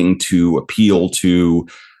looking to appeal to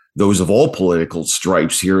those of all political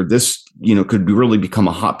stripes here, this, could really become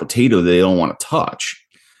a hot potato that they don't want to touch.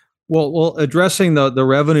 Well, addressing the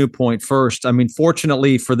revenue point first. I mean,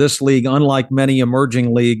 fortunately for this league, unlike many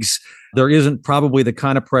emerging leagues, there isn't probably the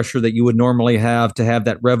kind of pressure that you would normally have to have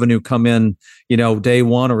that revenue come in, day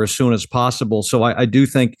one or as soon as possible. So I do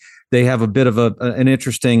think they have a bit of an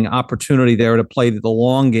interesting opportunity there to play the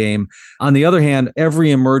long game. On the other hand, every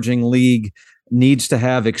emerging league needs to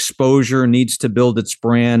have exposure, needs to build its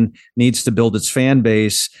brand, needs to build its fan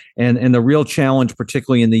base. And the real challenge,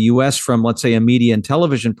 particularly in the US from, let's say, a media and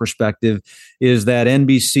television perspective, is that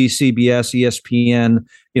NBC, CBS, ESPN,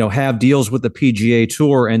 have deals with the PGA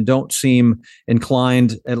Tour and don't seem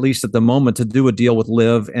inclined, at least at the moment, to do a deal with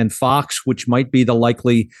LIV. And Fox, which might be the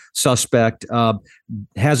likely suspect,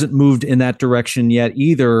 hasn't moved in that direction yet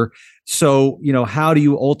either. So, how do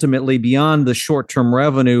you ultimately, beyond the short-term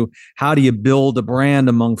revenue, how do you build a brand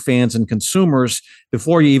among fans and consumers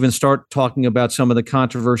before you even start talking about some of the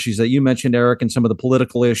controversies that you mentioned, Eric, and some of the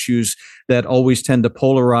political issues that always tend to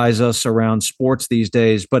polarize us around sports these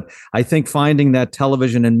days? But I think finding that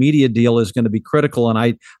television and media deal is going to be critical,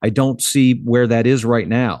 and I don't see where that is right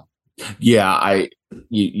now. Yeah,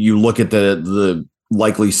 you look at the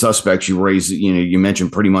likely suspects you raise, you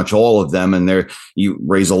mentioned pretty much all of them, and you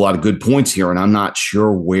raise a lot of good points here, and I'm not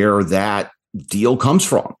sure where that deal comes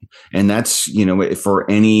from. And that's, for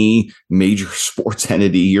any major sports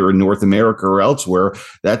entity here in North America or elsewhere,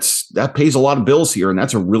 that pays a lot of bills here. And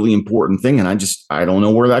that's a really important thing. And I don't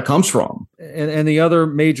know where that comes from. And the other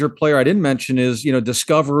major player I didn't mention is,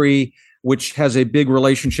 Discovery, which has a big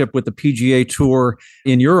relationship with the PGA Tour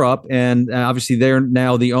in Europe. And obviously they're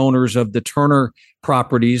now the owners of the Turner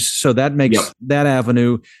properties. So that makes that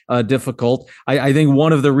avenue difficult. I think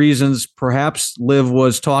one of the reasons perhaps LIV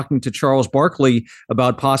was talking to Charles Barkley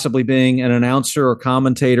about possibly being an announcer or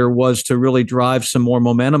commentator was to really drive some more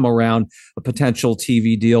momentum around a potential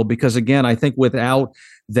TV deal. Because again, I think without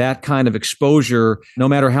that kind of exposure, no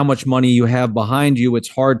matter how much money you have behind you, it's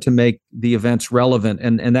hard to make the events relevant.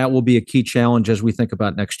 And that will be a key challenge as we think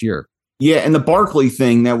about next year. Yeah, and the Barkley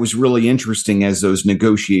thing, that was really interesting as those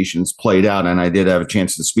negotiations played out. And I did have a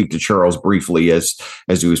chance to speak to Charles briefly as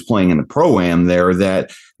he was playing in the Pro-Am there,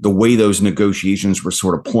 that the way those negotiations were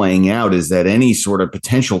sort of playing out is that any sort of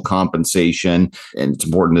potential compensation, and it's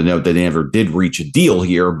important to note that they never did reach a deal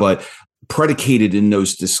here, but predicated in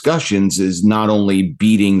those discussions is not only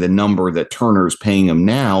beating the number that Turner's paying him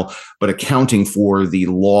now, but accounting for the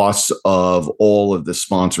loss of all of the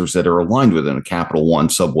sponsors that are aligned with him, Capital One,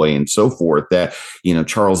 Subway, and so forth. That,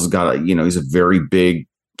 Charles has got he's a very big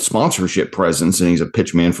sponsorship presence, and he's a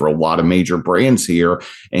pitchman for a lot of major brands here.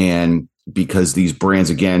 And because these brands,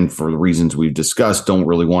 again, for the reasons we've discussed, don't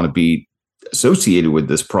really want to be associated with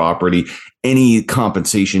this property, any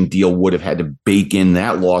compensation deal would have had to bake in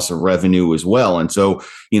that loss of revenue as well. And so,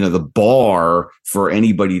 the bar for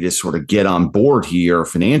anybody to sort of get on board here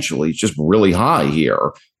financially is just really high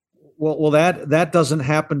here. Well, that doesn't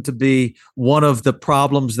happen to be one of the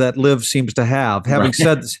problems that LIV seems to have. Having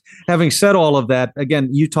said all of that, again,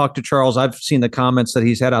 you talked to Charles. I've seen the comments that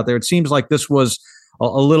he's had out there. It seems like this was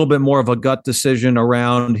a little bit more of a gut decision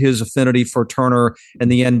around his affinity for Turner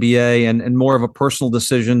and the NBA, and more of a personal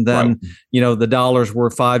decision than, the dollars were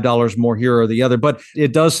 $5 more here or the other. But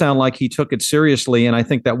it does sound like he took it seriously. And I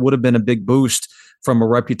think that would have been a big boost from a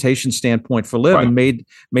reputation standpoint for LIV, and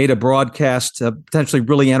made a broadcast potentially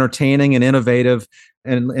really entertaining and innovative.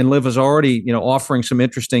 And LIV is already, offering some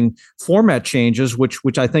interesting format changes,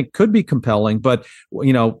 which I think could be compelling. But,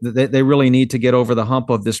 they really need to get over the hump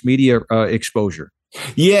of this media exposure.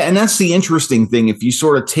 Yeah, and that's the interesting thing. If you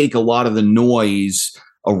sort of take a lot of the noise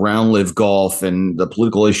around LIV Golf and the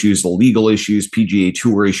political issues, the legal issues, PGA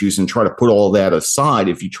Tour issues, and try to put all that aside,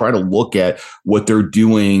 if you try to look at what they're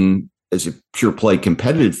doing as a pure play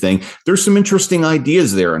competitive thing, there's some interesting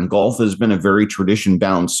ideas there. And golf has been a very tradition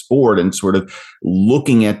bound sport, and sort of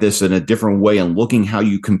looking at this in a different way and looking how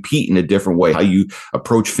you compete in a different way, how you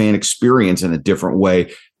approach fan experience in a different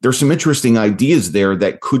way. There's some interesting ideas there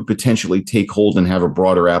that could potentially take hold and have a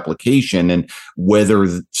broader application. And whether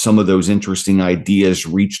some of those interesting ideas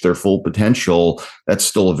reach their full potential, that's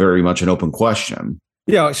still very much an open question.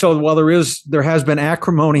 Yeah. So while there has been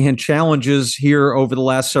acrimony and challenges here over the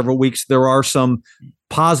last several weeks, there are some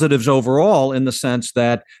positives overall, in the sense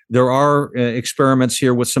that there are experiments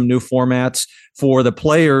here with some new formats for the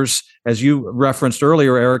players. As you referenced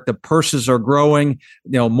earlier, Eric, the purses are growing,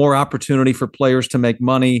 more opportunity for players to make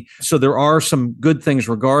money. So there are some good things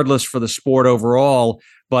regardless for the sport overall.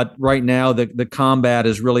 But right now, the combat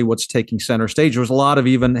is really what's taking center stage. There was a lot of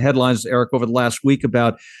even headlines, Eric, over the last week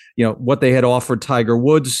about what they had offered Tiger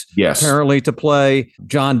Woods apparently to play.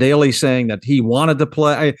 John Daly saying that he wanted to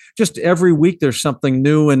play. Just every week there's something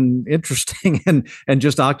new and interesting and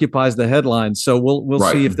just occupies the headlines. So we'll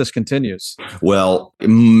see if this continues. Well,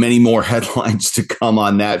 many more headlines to come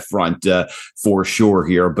on that front for sure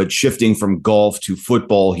here. But shifting from golf to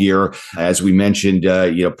football here, as we mentioned,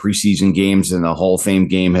 preseason games and the Hall of Fame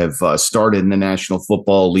game have started in the National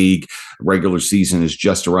Football League. Regular season is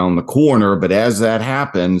just around the corner. But as that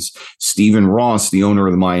happens, Stephen Ross, the owner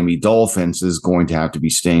of the Miami Dolphins, is going to have to be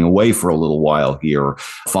staying away for a little while here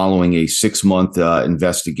following a 6-month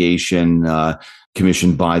investigation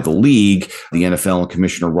commissioned by the league. The NFL and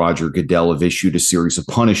Commissioner Roger Goodell have issued a series of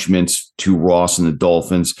punishments to Ross and the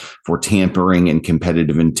Dolphins for tampering and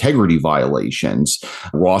competitive integrity violations.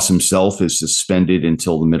 Ross himself is suspended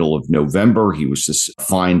until the middle of November. He was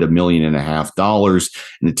fined $1.5 million, and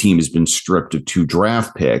the team has been stripped of 2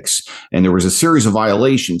 draft picks. And there was a series of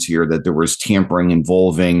violations here that there was tampering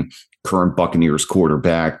involving current Buccaneers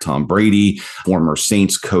quarterback Tom Brady, former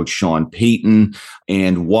Saints coach Sean Payton.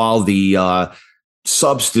 And while the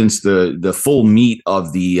substance, the full meat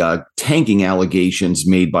of the tanking allegations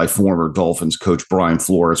made by former Dolphins coach Brian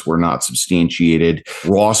Flores were not substantiated,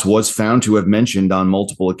 Ross was found to have mentioned on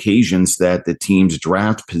multiple occasions that the team's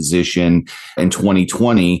draft position in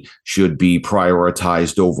 2020 should be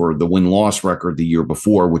prioritized over the win-loss record the year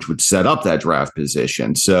before, which would set up that draft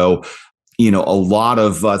position. So a lot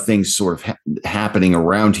of things sort of happening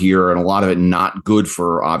around here, and a lot of it not good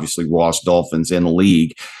for, obviously, Ross, Dolphins, and the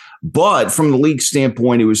league. But from the league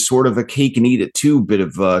standpoint, it was sort of a cake and eat it too bit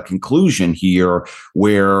of a conclusion here,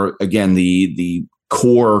 where, again, the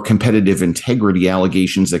core competitive integrity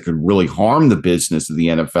allegations that could really harm the business of the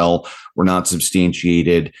NFL were not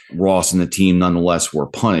substantiated. Ross and the team, nonetheless, were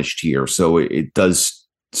punished here. So it does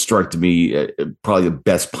strike to me probably the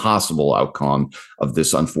best possible outcome of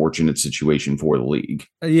this unfortunate situation for the league.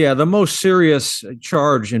 Yeah, the most serious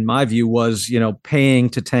charge, in my view, was paying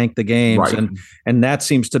to tank the games, and that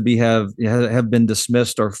seems to be have been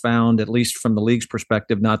dismissed or found, at least from the league's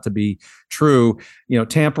perspective, not to be true.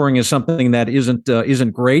 Tampering is something that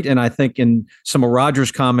isn't great, and I think in some of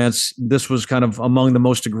Rogers' comments, this was kind of among the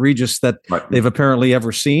most egregious that they've apparently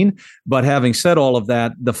ever seen. But having said all of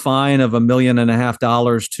that, the fine of $1.5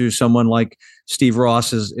 million to someone like Steve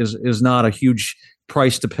Ross is not a huge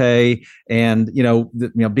price to pay, and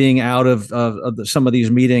being out of some of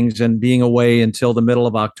these meetings and being away until the middle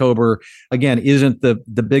of October again isn't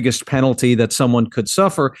the biggest penalty that someone could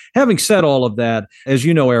suffer. Having said all of that, as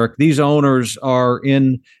you know, Eric, these owners are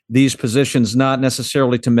in these positions not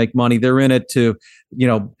necessarily to make money. They're in it to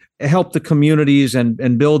help the communities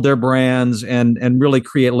and build their brands and really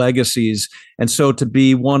create legacies. And so to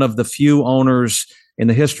be one of the few owners in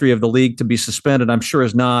the history of the league to be suspended, I'm sure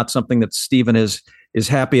is not something that Stephen is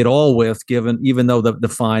happy at all with, even though the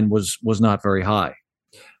fine was not very high.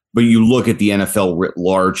 But you look at the NFL writ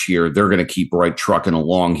large here, they're going to keep trucking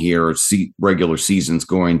along here. Regular season's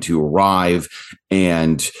going to arrive,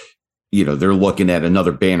 and they're looking at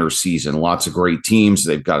another banner season. Lots of great teams.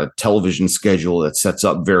 They've got a television schedule that sets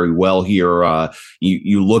up very well here.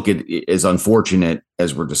 You look at, as unfortunate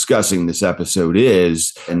as we're discussing this episode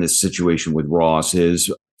is, and this situation with Ross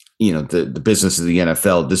is, the business of the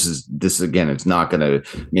NFL, this again, it's not going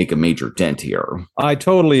to make a major dent here. I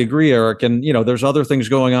totally agree, Eric. And, there's other things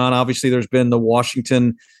going on. Obviously, there's been the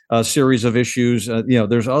Washington series of issues.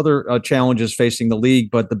 There's other challenges facing the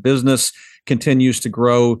league, but the business continues to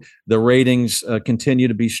grow. The ratings continue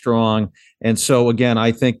to be strong. And so, again,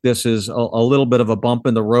 I think this is a little bit of a bump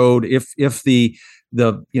in the road. If the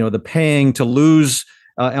paying to lose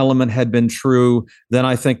element had been true, then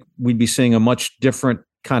I think we'd be seeing a much different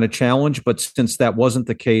kind of challenge. But since that wasn't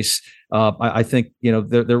the case, I think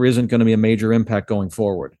there isn't going to be a major impact going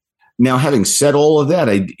forward. Now, having said all of that,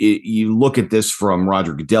 you look at this from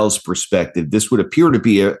Roger Goodell's perspective, this would appear to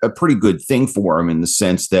be a pretty good thing for him, in the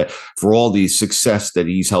sense that for all the success that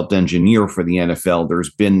he's helped engineer for the NFL, there's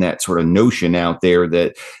been that sort of notion out there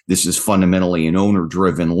that this is fundamentally an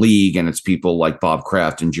owner-driven league, and it's people like Bob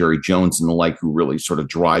Kraft and Jerry Jones and the like who really sort of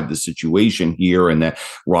drive the situation here, and that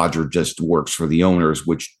Roger just works for the owners,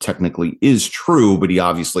 which technically is true, but he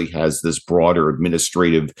obviously has this broader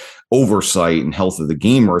administrative oversight and health of the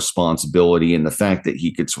game responsibility, and the fact that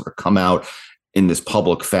he could sort of come out in this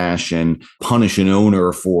public fashion, punish an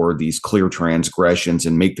owner for these clear transgressions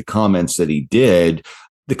and make the comments that he did.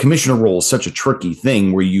 The commissioner role is such a tricky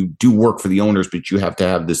thing, where you do work for the owners, but you have to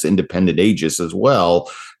have this independent aegis as well,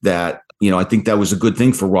 that I think that was a good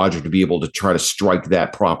thing for Roger to be able to try to strike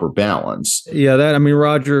that proper balance. Yeah,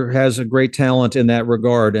 Roger has a great talent in that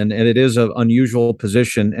regard, and it is an unusual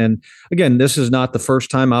position. And again, this is not the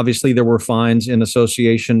first time. Obviously, there were fines in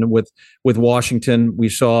association with Washington. We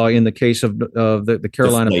saw in the case of the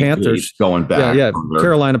Carolina Panthers going back. Yeah,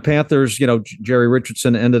 Carolina Panthers. Jerry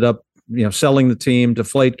Richardson ended up selling the team to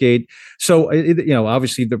Deflategate. So,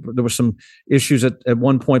 obviously there were some issues at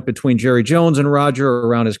one point between Jerry Jones and Roger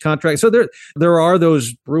around his contract. So there are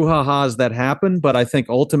those brouhahas that happen, but I think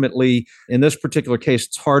ultimately in this particular case,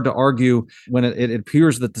 it's hard to argue when it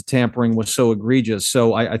appears that the tampering was so egregious.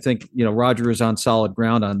 So I think, Roger is on solid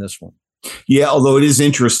ground on this one. Yeah, although it is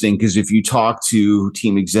interesting because if you talk to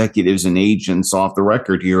team executives and agents off the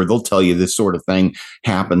record here, they'll tell you this sort of thing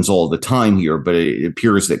happens all the time here. But it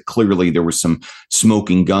appears that clearly there was some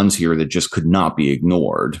smoking guns here that just could not be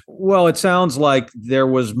ignored. Well, it sounds like there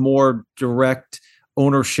was more direct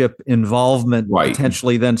ownership involvement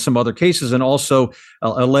potentially than some other cases. And also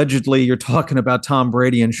allegedly you're talking about Tom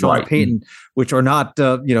Brady and Sean Payton, which are not,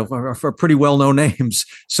 are pretty well-known names.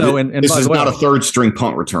 So, and this is not a third string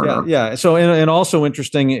punt returner. Yeah. So, and also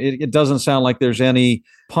interesting, it doesn't sound like there's any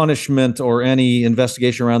punishment or any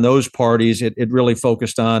investigation around those parties. It really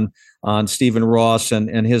focused on Stephen Ross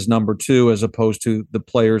and his number two, as opposed to the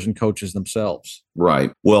players and coaches themselves.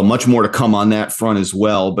 Right. Well, much more to come on that front as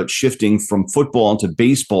well. But shifting from football into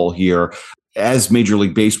baseball here, as Major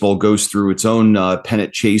League Baseball goes through its own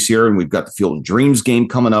pennant chase here, and we've got the Field of Dreams game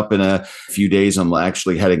coming up in a few days. I'm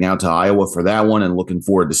actually heading out to Iowa for that one and looking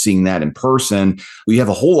forward to seeing that in person. We have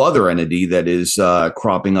a whole other entity that is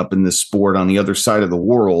cropping up in this sport on the other side of the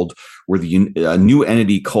world, where a new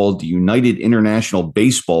entity called the United International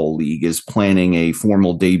Baseball League is planning a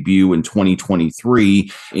formal debut in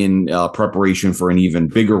 2023 in preparation for an even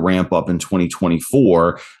bigger ramp up in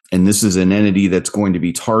 2024. And this is an entity that's going to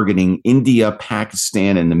be targeting India,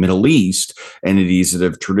 Pakistan, and the Middle East, entities that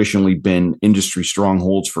have traditionally been industry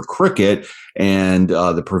strongholds for cricket. And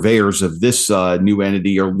the purveyors of this new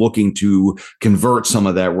entity are looking to convert some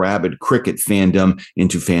of that rabid cricket fandom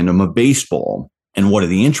into fandom of baseball. And one of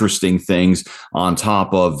the interesting things on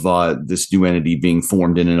top of this new entity being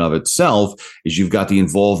formed in and of itself is you've got the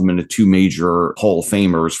involvement of two major Hall of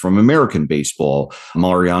Famers from American baseball.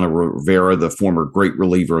 Mariano Rivera, the former great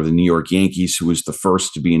reliever of the New York Yankees, who was the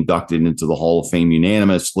first to be inducted into the Hall of Fame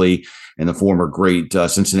unanimously, and the former great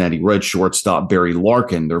Cincinnati Reds shortstop Barry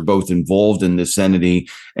Larkin. They're both involved in this entity,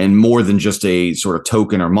 and more than just a sort of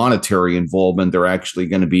token or monetary involvement, they're actually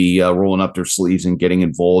going to be rolling up their sleeves and getting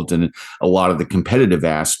involved in a lot of the competitive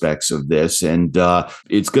aspects of this. And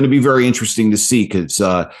it's going to be very interesting to see because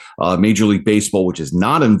Major League Baseball, which is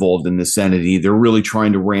not involved in this entity, they're really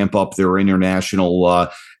trying to ramp up their international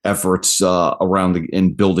efforts around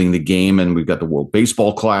in building the game. And we've got the World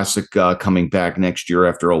Baseball Classic coming back next year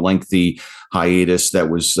after a lengthy hiatus that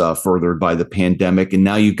was furthered by the pandemic. And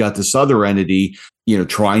now you've got this other entity,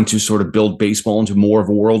 trying to sort of build baseball into more of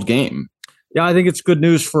a world game. Yeah, I think it's good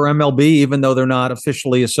news for MLB, even though they're not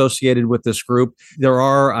officially associated with this group. There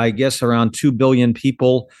are, I guess, around 2 billion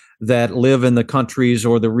people that live in the countries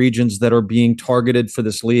or the regions that are being targeted for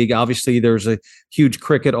this league. Obviously, there's a huge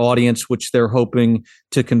cricket audience, which they're hoping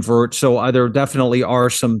to convert. So there definitely are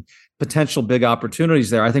some potential big opportunities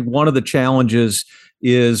there. I think one of the challenges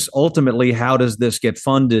is ultimately, how does this get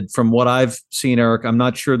funded? From what I've seen, Eric, I'm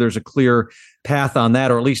not sure there's a clear path on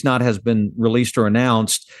that, or at least not has been released or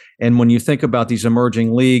announced. And when you think about these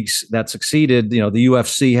emerging leagues that succeeded, the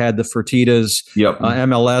UFC had the Fertittas,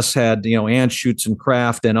 MLS had, Anschutz and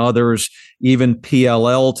Kraft and others, even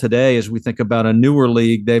PLL today, as we think about a newer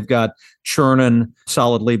league, they've got Chernin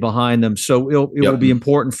solidly behind them. So it will be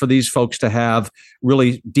important for these folks to have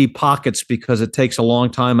really deep pockets, because it takes a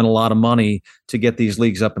long time and a lot of money to get these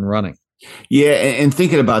leagues up and running. Yeah, and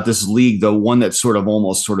thinking about this league, the one that sort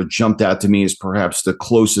of jumped out to me as perhaps the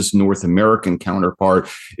closest North American counterpart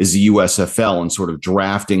is the USFL, and sort of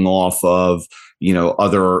drafting off of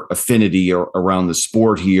other affinity around the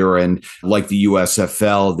sport here. And like the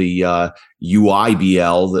USFL, the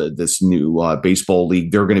UIBL, this new baseball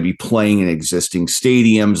league, they're going to be playing in existing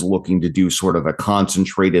stadiums, looking to do sort of a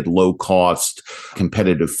concentrated, low-cost,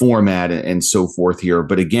 competitive format and so forth here.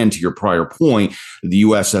 But again, to your prior point, the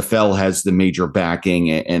USFL has the major backing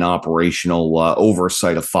and operational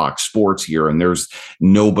oversight of Fox Sports here, and there's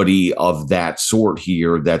nobody of that sort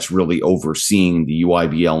here that's really overseeing the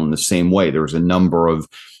UIBL in the same way. There's a number of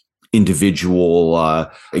individual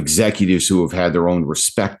executives who have had their own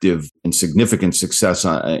respective and significant success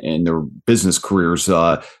in their business careers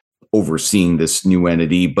overseeing this new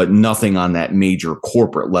entity, but nothing on that major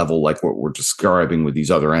corporate level like what we're describing with these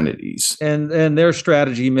other entities. And their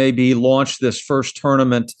strategy may be launch this first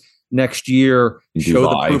tournament next year, show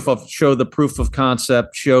the proof of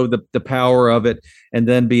concept, show the power of it, and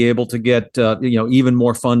then be able to get even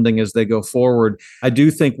more funding as they go forward. I do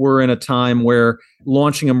think we're in a time where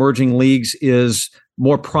launching emerging leagues is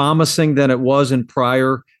more promising than it was in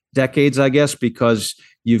prior decades, I guess, because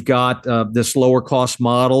you've got this lower cost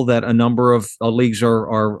model that a number of leagues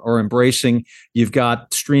are embracing. You've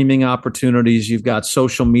got streaming opportunities. You've got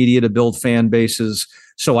social media to build fan bases.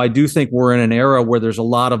 So I do think we're in an era where there's a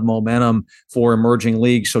lot of momentum for emerging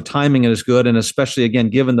leagues. So timing is good, and especially again,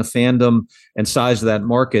 given the fandom and size of that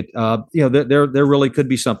market, there really could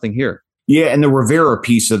be something here. Yeah, and the Rivera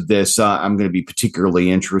piece of this, I'm going to be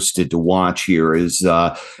particularly interested to watch here is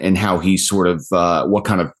and how he sort of what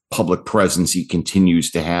kind of public presence he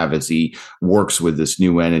continues to have as he works with this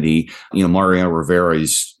new entity. Mariano Rivera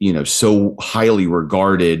is, so highly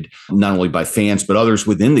regarded, not only by fans, but others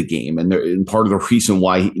within the game. And part of the reason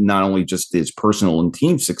why not only just his personal and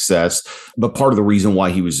team success, but part of the reason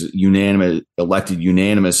why he was elected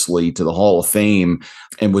unanimously to the Hall of Fame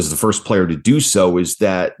and was the first player to do so is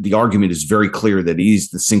that the argument is very clear that he's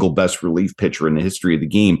the single best relief pitcher in the history of the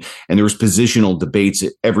game. And there was positional debates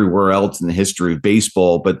everywhere else in the history of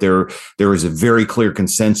baseball, but there is a very clear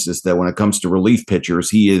consensus that when it comes to relief pitchers,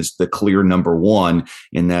 he is the clear number one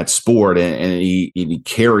in that sport. And he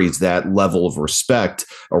carries that level of respect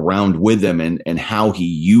around with him and how he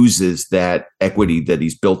uses that equity that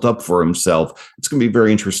he's built up for himself. It's going to be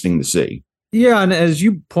very interesting to see. Yeah. And as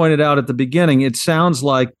you pointed out at the beginning, it sounds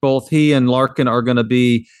like both he and Larkin are going to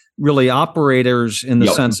be really operators in the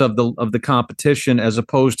sense of the competition, as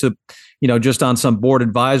opposed to, just on some board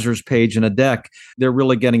advisors page in a deck. They're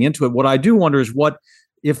really getting into it. What I do wonder is what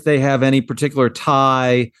if they have any particular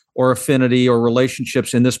tie or affinity or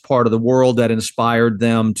relationships in this part of the world that inspired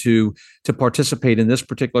them to participate in this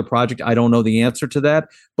particular project. I don't know the answer to that,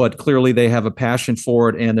 but clearly they have a passion for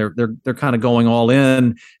it, and they're kind of going all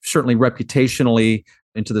in, certainly reputationally,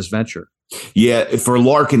 into this venture. Yeah, for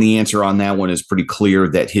Larkin, the answer on that one is pretty clear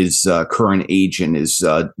that his current agent is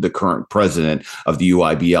the current president of the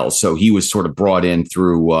UIBL. So he was sort of brought in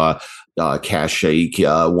through Cash Sheikh,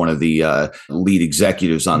 one of the lead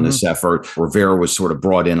executives on this effort. Rivera was sort of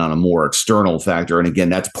brought in on a more external factor. And again,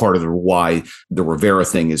 that's part of why the Rivera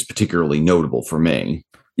thing is particularly notable for me.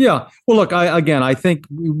 Yeah. Well, look, I think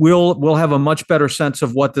we'll have a much better sense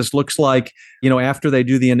of what this looks like, after they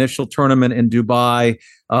do the initial tournament in Dubai.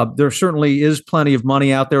 There certainly is plenty of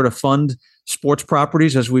money out there to fund sports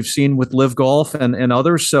properties, as we've seen with Live Golf and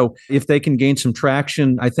others. So if they can gain some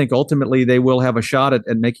traction, I think ultimately they will have a shot at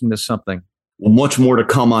making this something. Well, much more to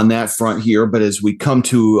come on that front here. But as we come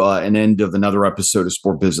to an end of another episode of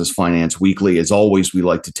Sport Business Finance Weekly, as always, we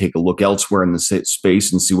like to take a look elsewhere in the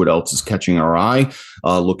space and see what else is catching our eye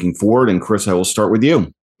looking forward. And Chris, I will start with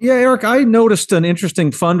you. Yeah, Eric, I noticed an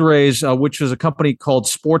interesting fundraise, which is a company called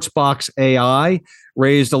Sportsbox AI,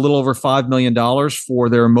 raised a little over $5 million for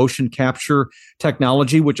their motion capture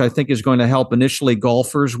technology, which I think is going to help initially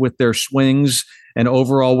golfers with their swings and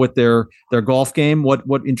overall with their golf game.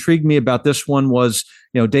 What intrigued me about this one was,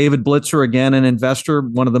 David Blitzer, again, an investor,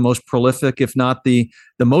 one of the most prolific, if not the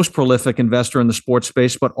most prolific investor in the sports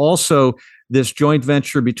space, but also this joint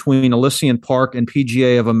venture between Elysian Park and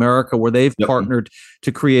PGA of America, where they've partnered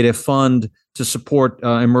to create a fund to support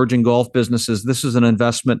emerging golf businesses. This is an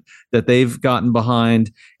investment that they've gotten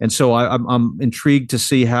behind. And so I'm intrigued to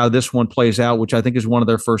see how this one plays out, which I think is one of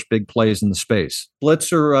their first big plays in the space.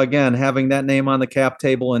 Blitzer, again, having that name on the cap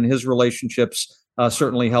table and his relationships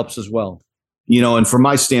certainly helps as well. And from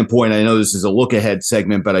my standpoint, I know this is a look ahead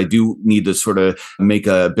segment, but I do need to sort of make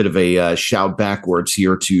a bit of a shout backwards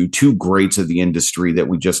here to two greats of the industry that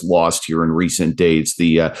we just lost here in recent days.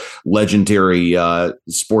 The legendary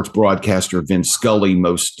sports broadcaster Vince Scully,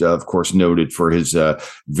 most, of course, noted for his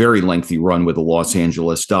very lengthy run with the Los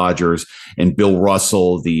Angeles Dodgers, and Bill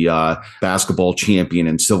Russell, the basketball champion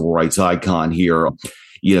and civil rights icon here.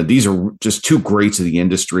 These are just two greats of the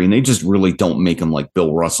industry, and they just really don't make them like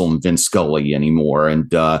Bill Russell and Vince Scully anymore.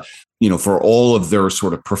 And, for all of their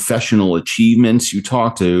sort of professional achievements, you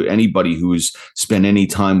talk to anybody who's spent any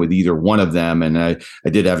time with either one of them. And I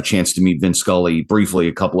did have a chance to meet Vince Scully briefly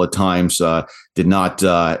a couple of times, did not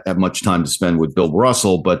have much time to spend with Bill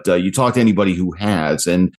Russell, but you talk to anybody who has,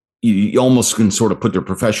 and you almost can sort of put their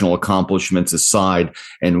professional accomplishments aside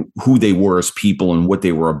and who they were as people and what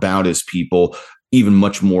they were about as people, even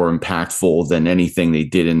much more impactful than anything they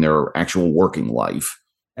did in their actual working life.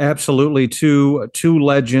 Absolutely. Two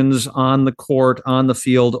legends on the court, on the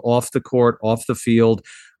field, off the court, off the field.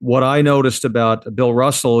 what I noticed about Bill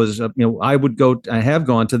Russell is, I have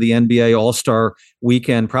gone to the NBA All-Star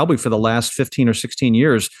weekend probably for the last 15 or 16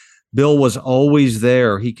 years. Bill was always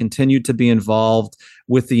there. He continued to be involved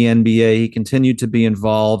with the NBA. He continued to be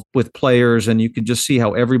involved with players, and you could just see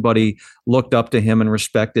how everybody looked up to him and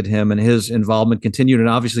respected him, and his involvement continued. And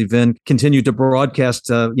obviously, Vin continued to broadcast,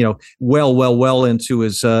 well into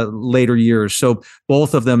his later years. So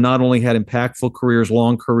both of them not only had impactful careers,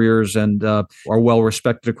 long careers, and are well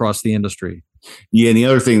respected across the industry. Yeah, and the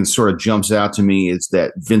other thing that sort of jumps out to me is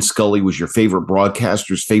that Vince Scully was your favorite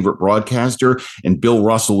broadcaster's favorite broadcaster, and Bill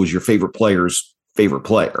Russell was your favorite player's favorite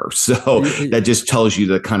player. So that just tells you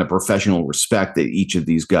the kind of professional respect that each of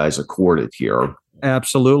these guys accorded here.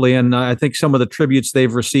 Absolutely. And I think some of the tributes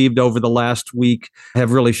they've received over the last week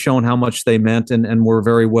have really shown how much they meant and were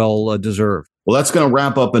very well deserved. Well, that's going to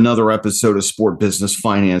wrap up another episode of Sport Business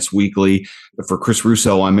Finance Weekly. For Chris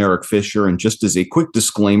Russo, I'm Eric Fisher. And just as a quick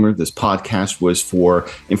disclaimer, this podcast was for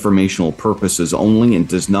informational purposes only and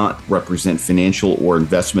does not represent financial or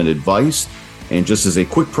investment advice. And just as a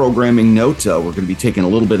quick programming note, we're going to be taking a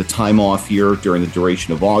little bit of time off here during the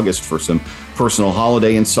duration of August for some personal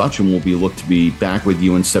holiday and such, and we'll look to be back with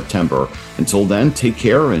you in September. Until then, take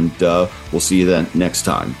care, and we'll see you then next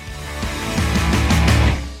time.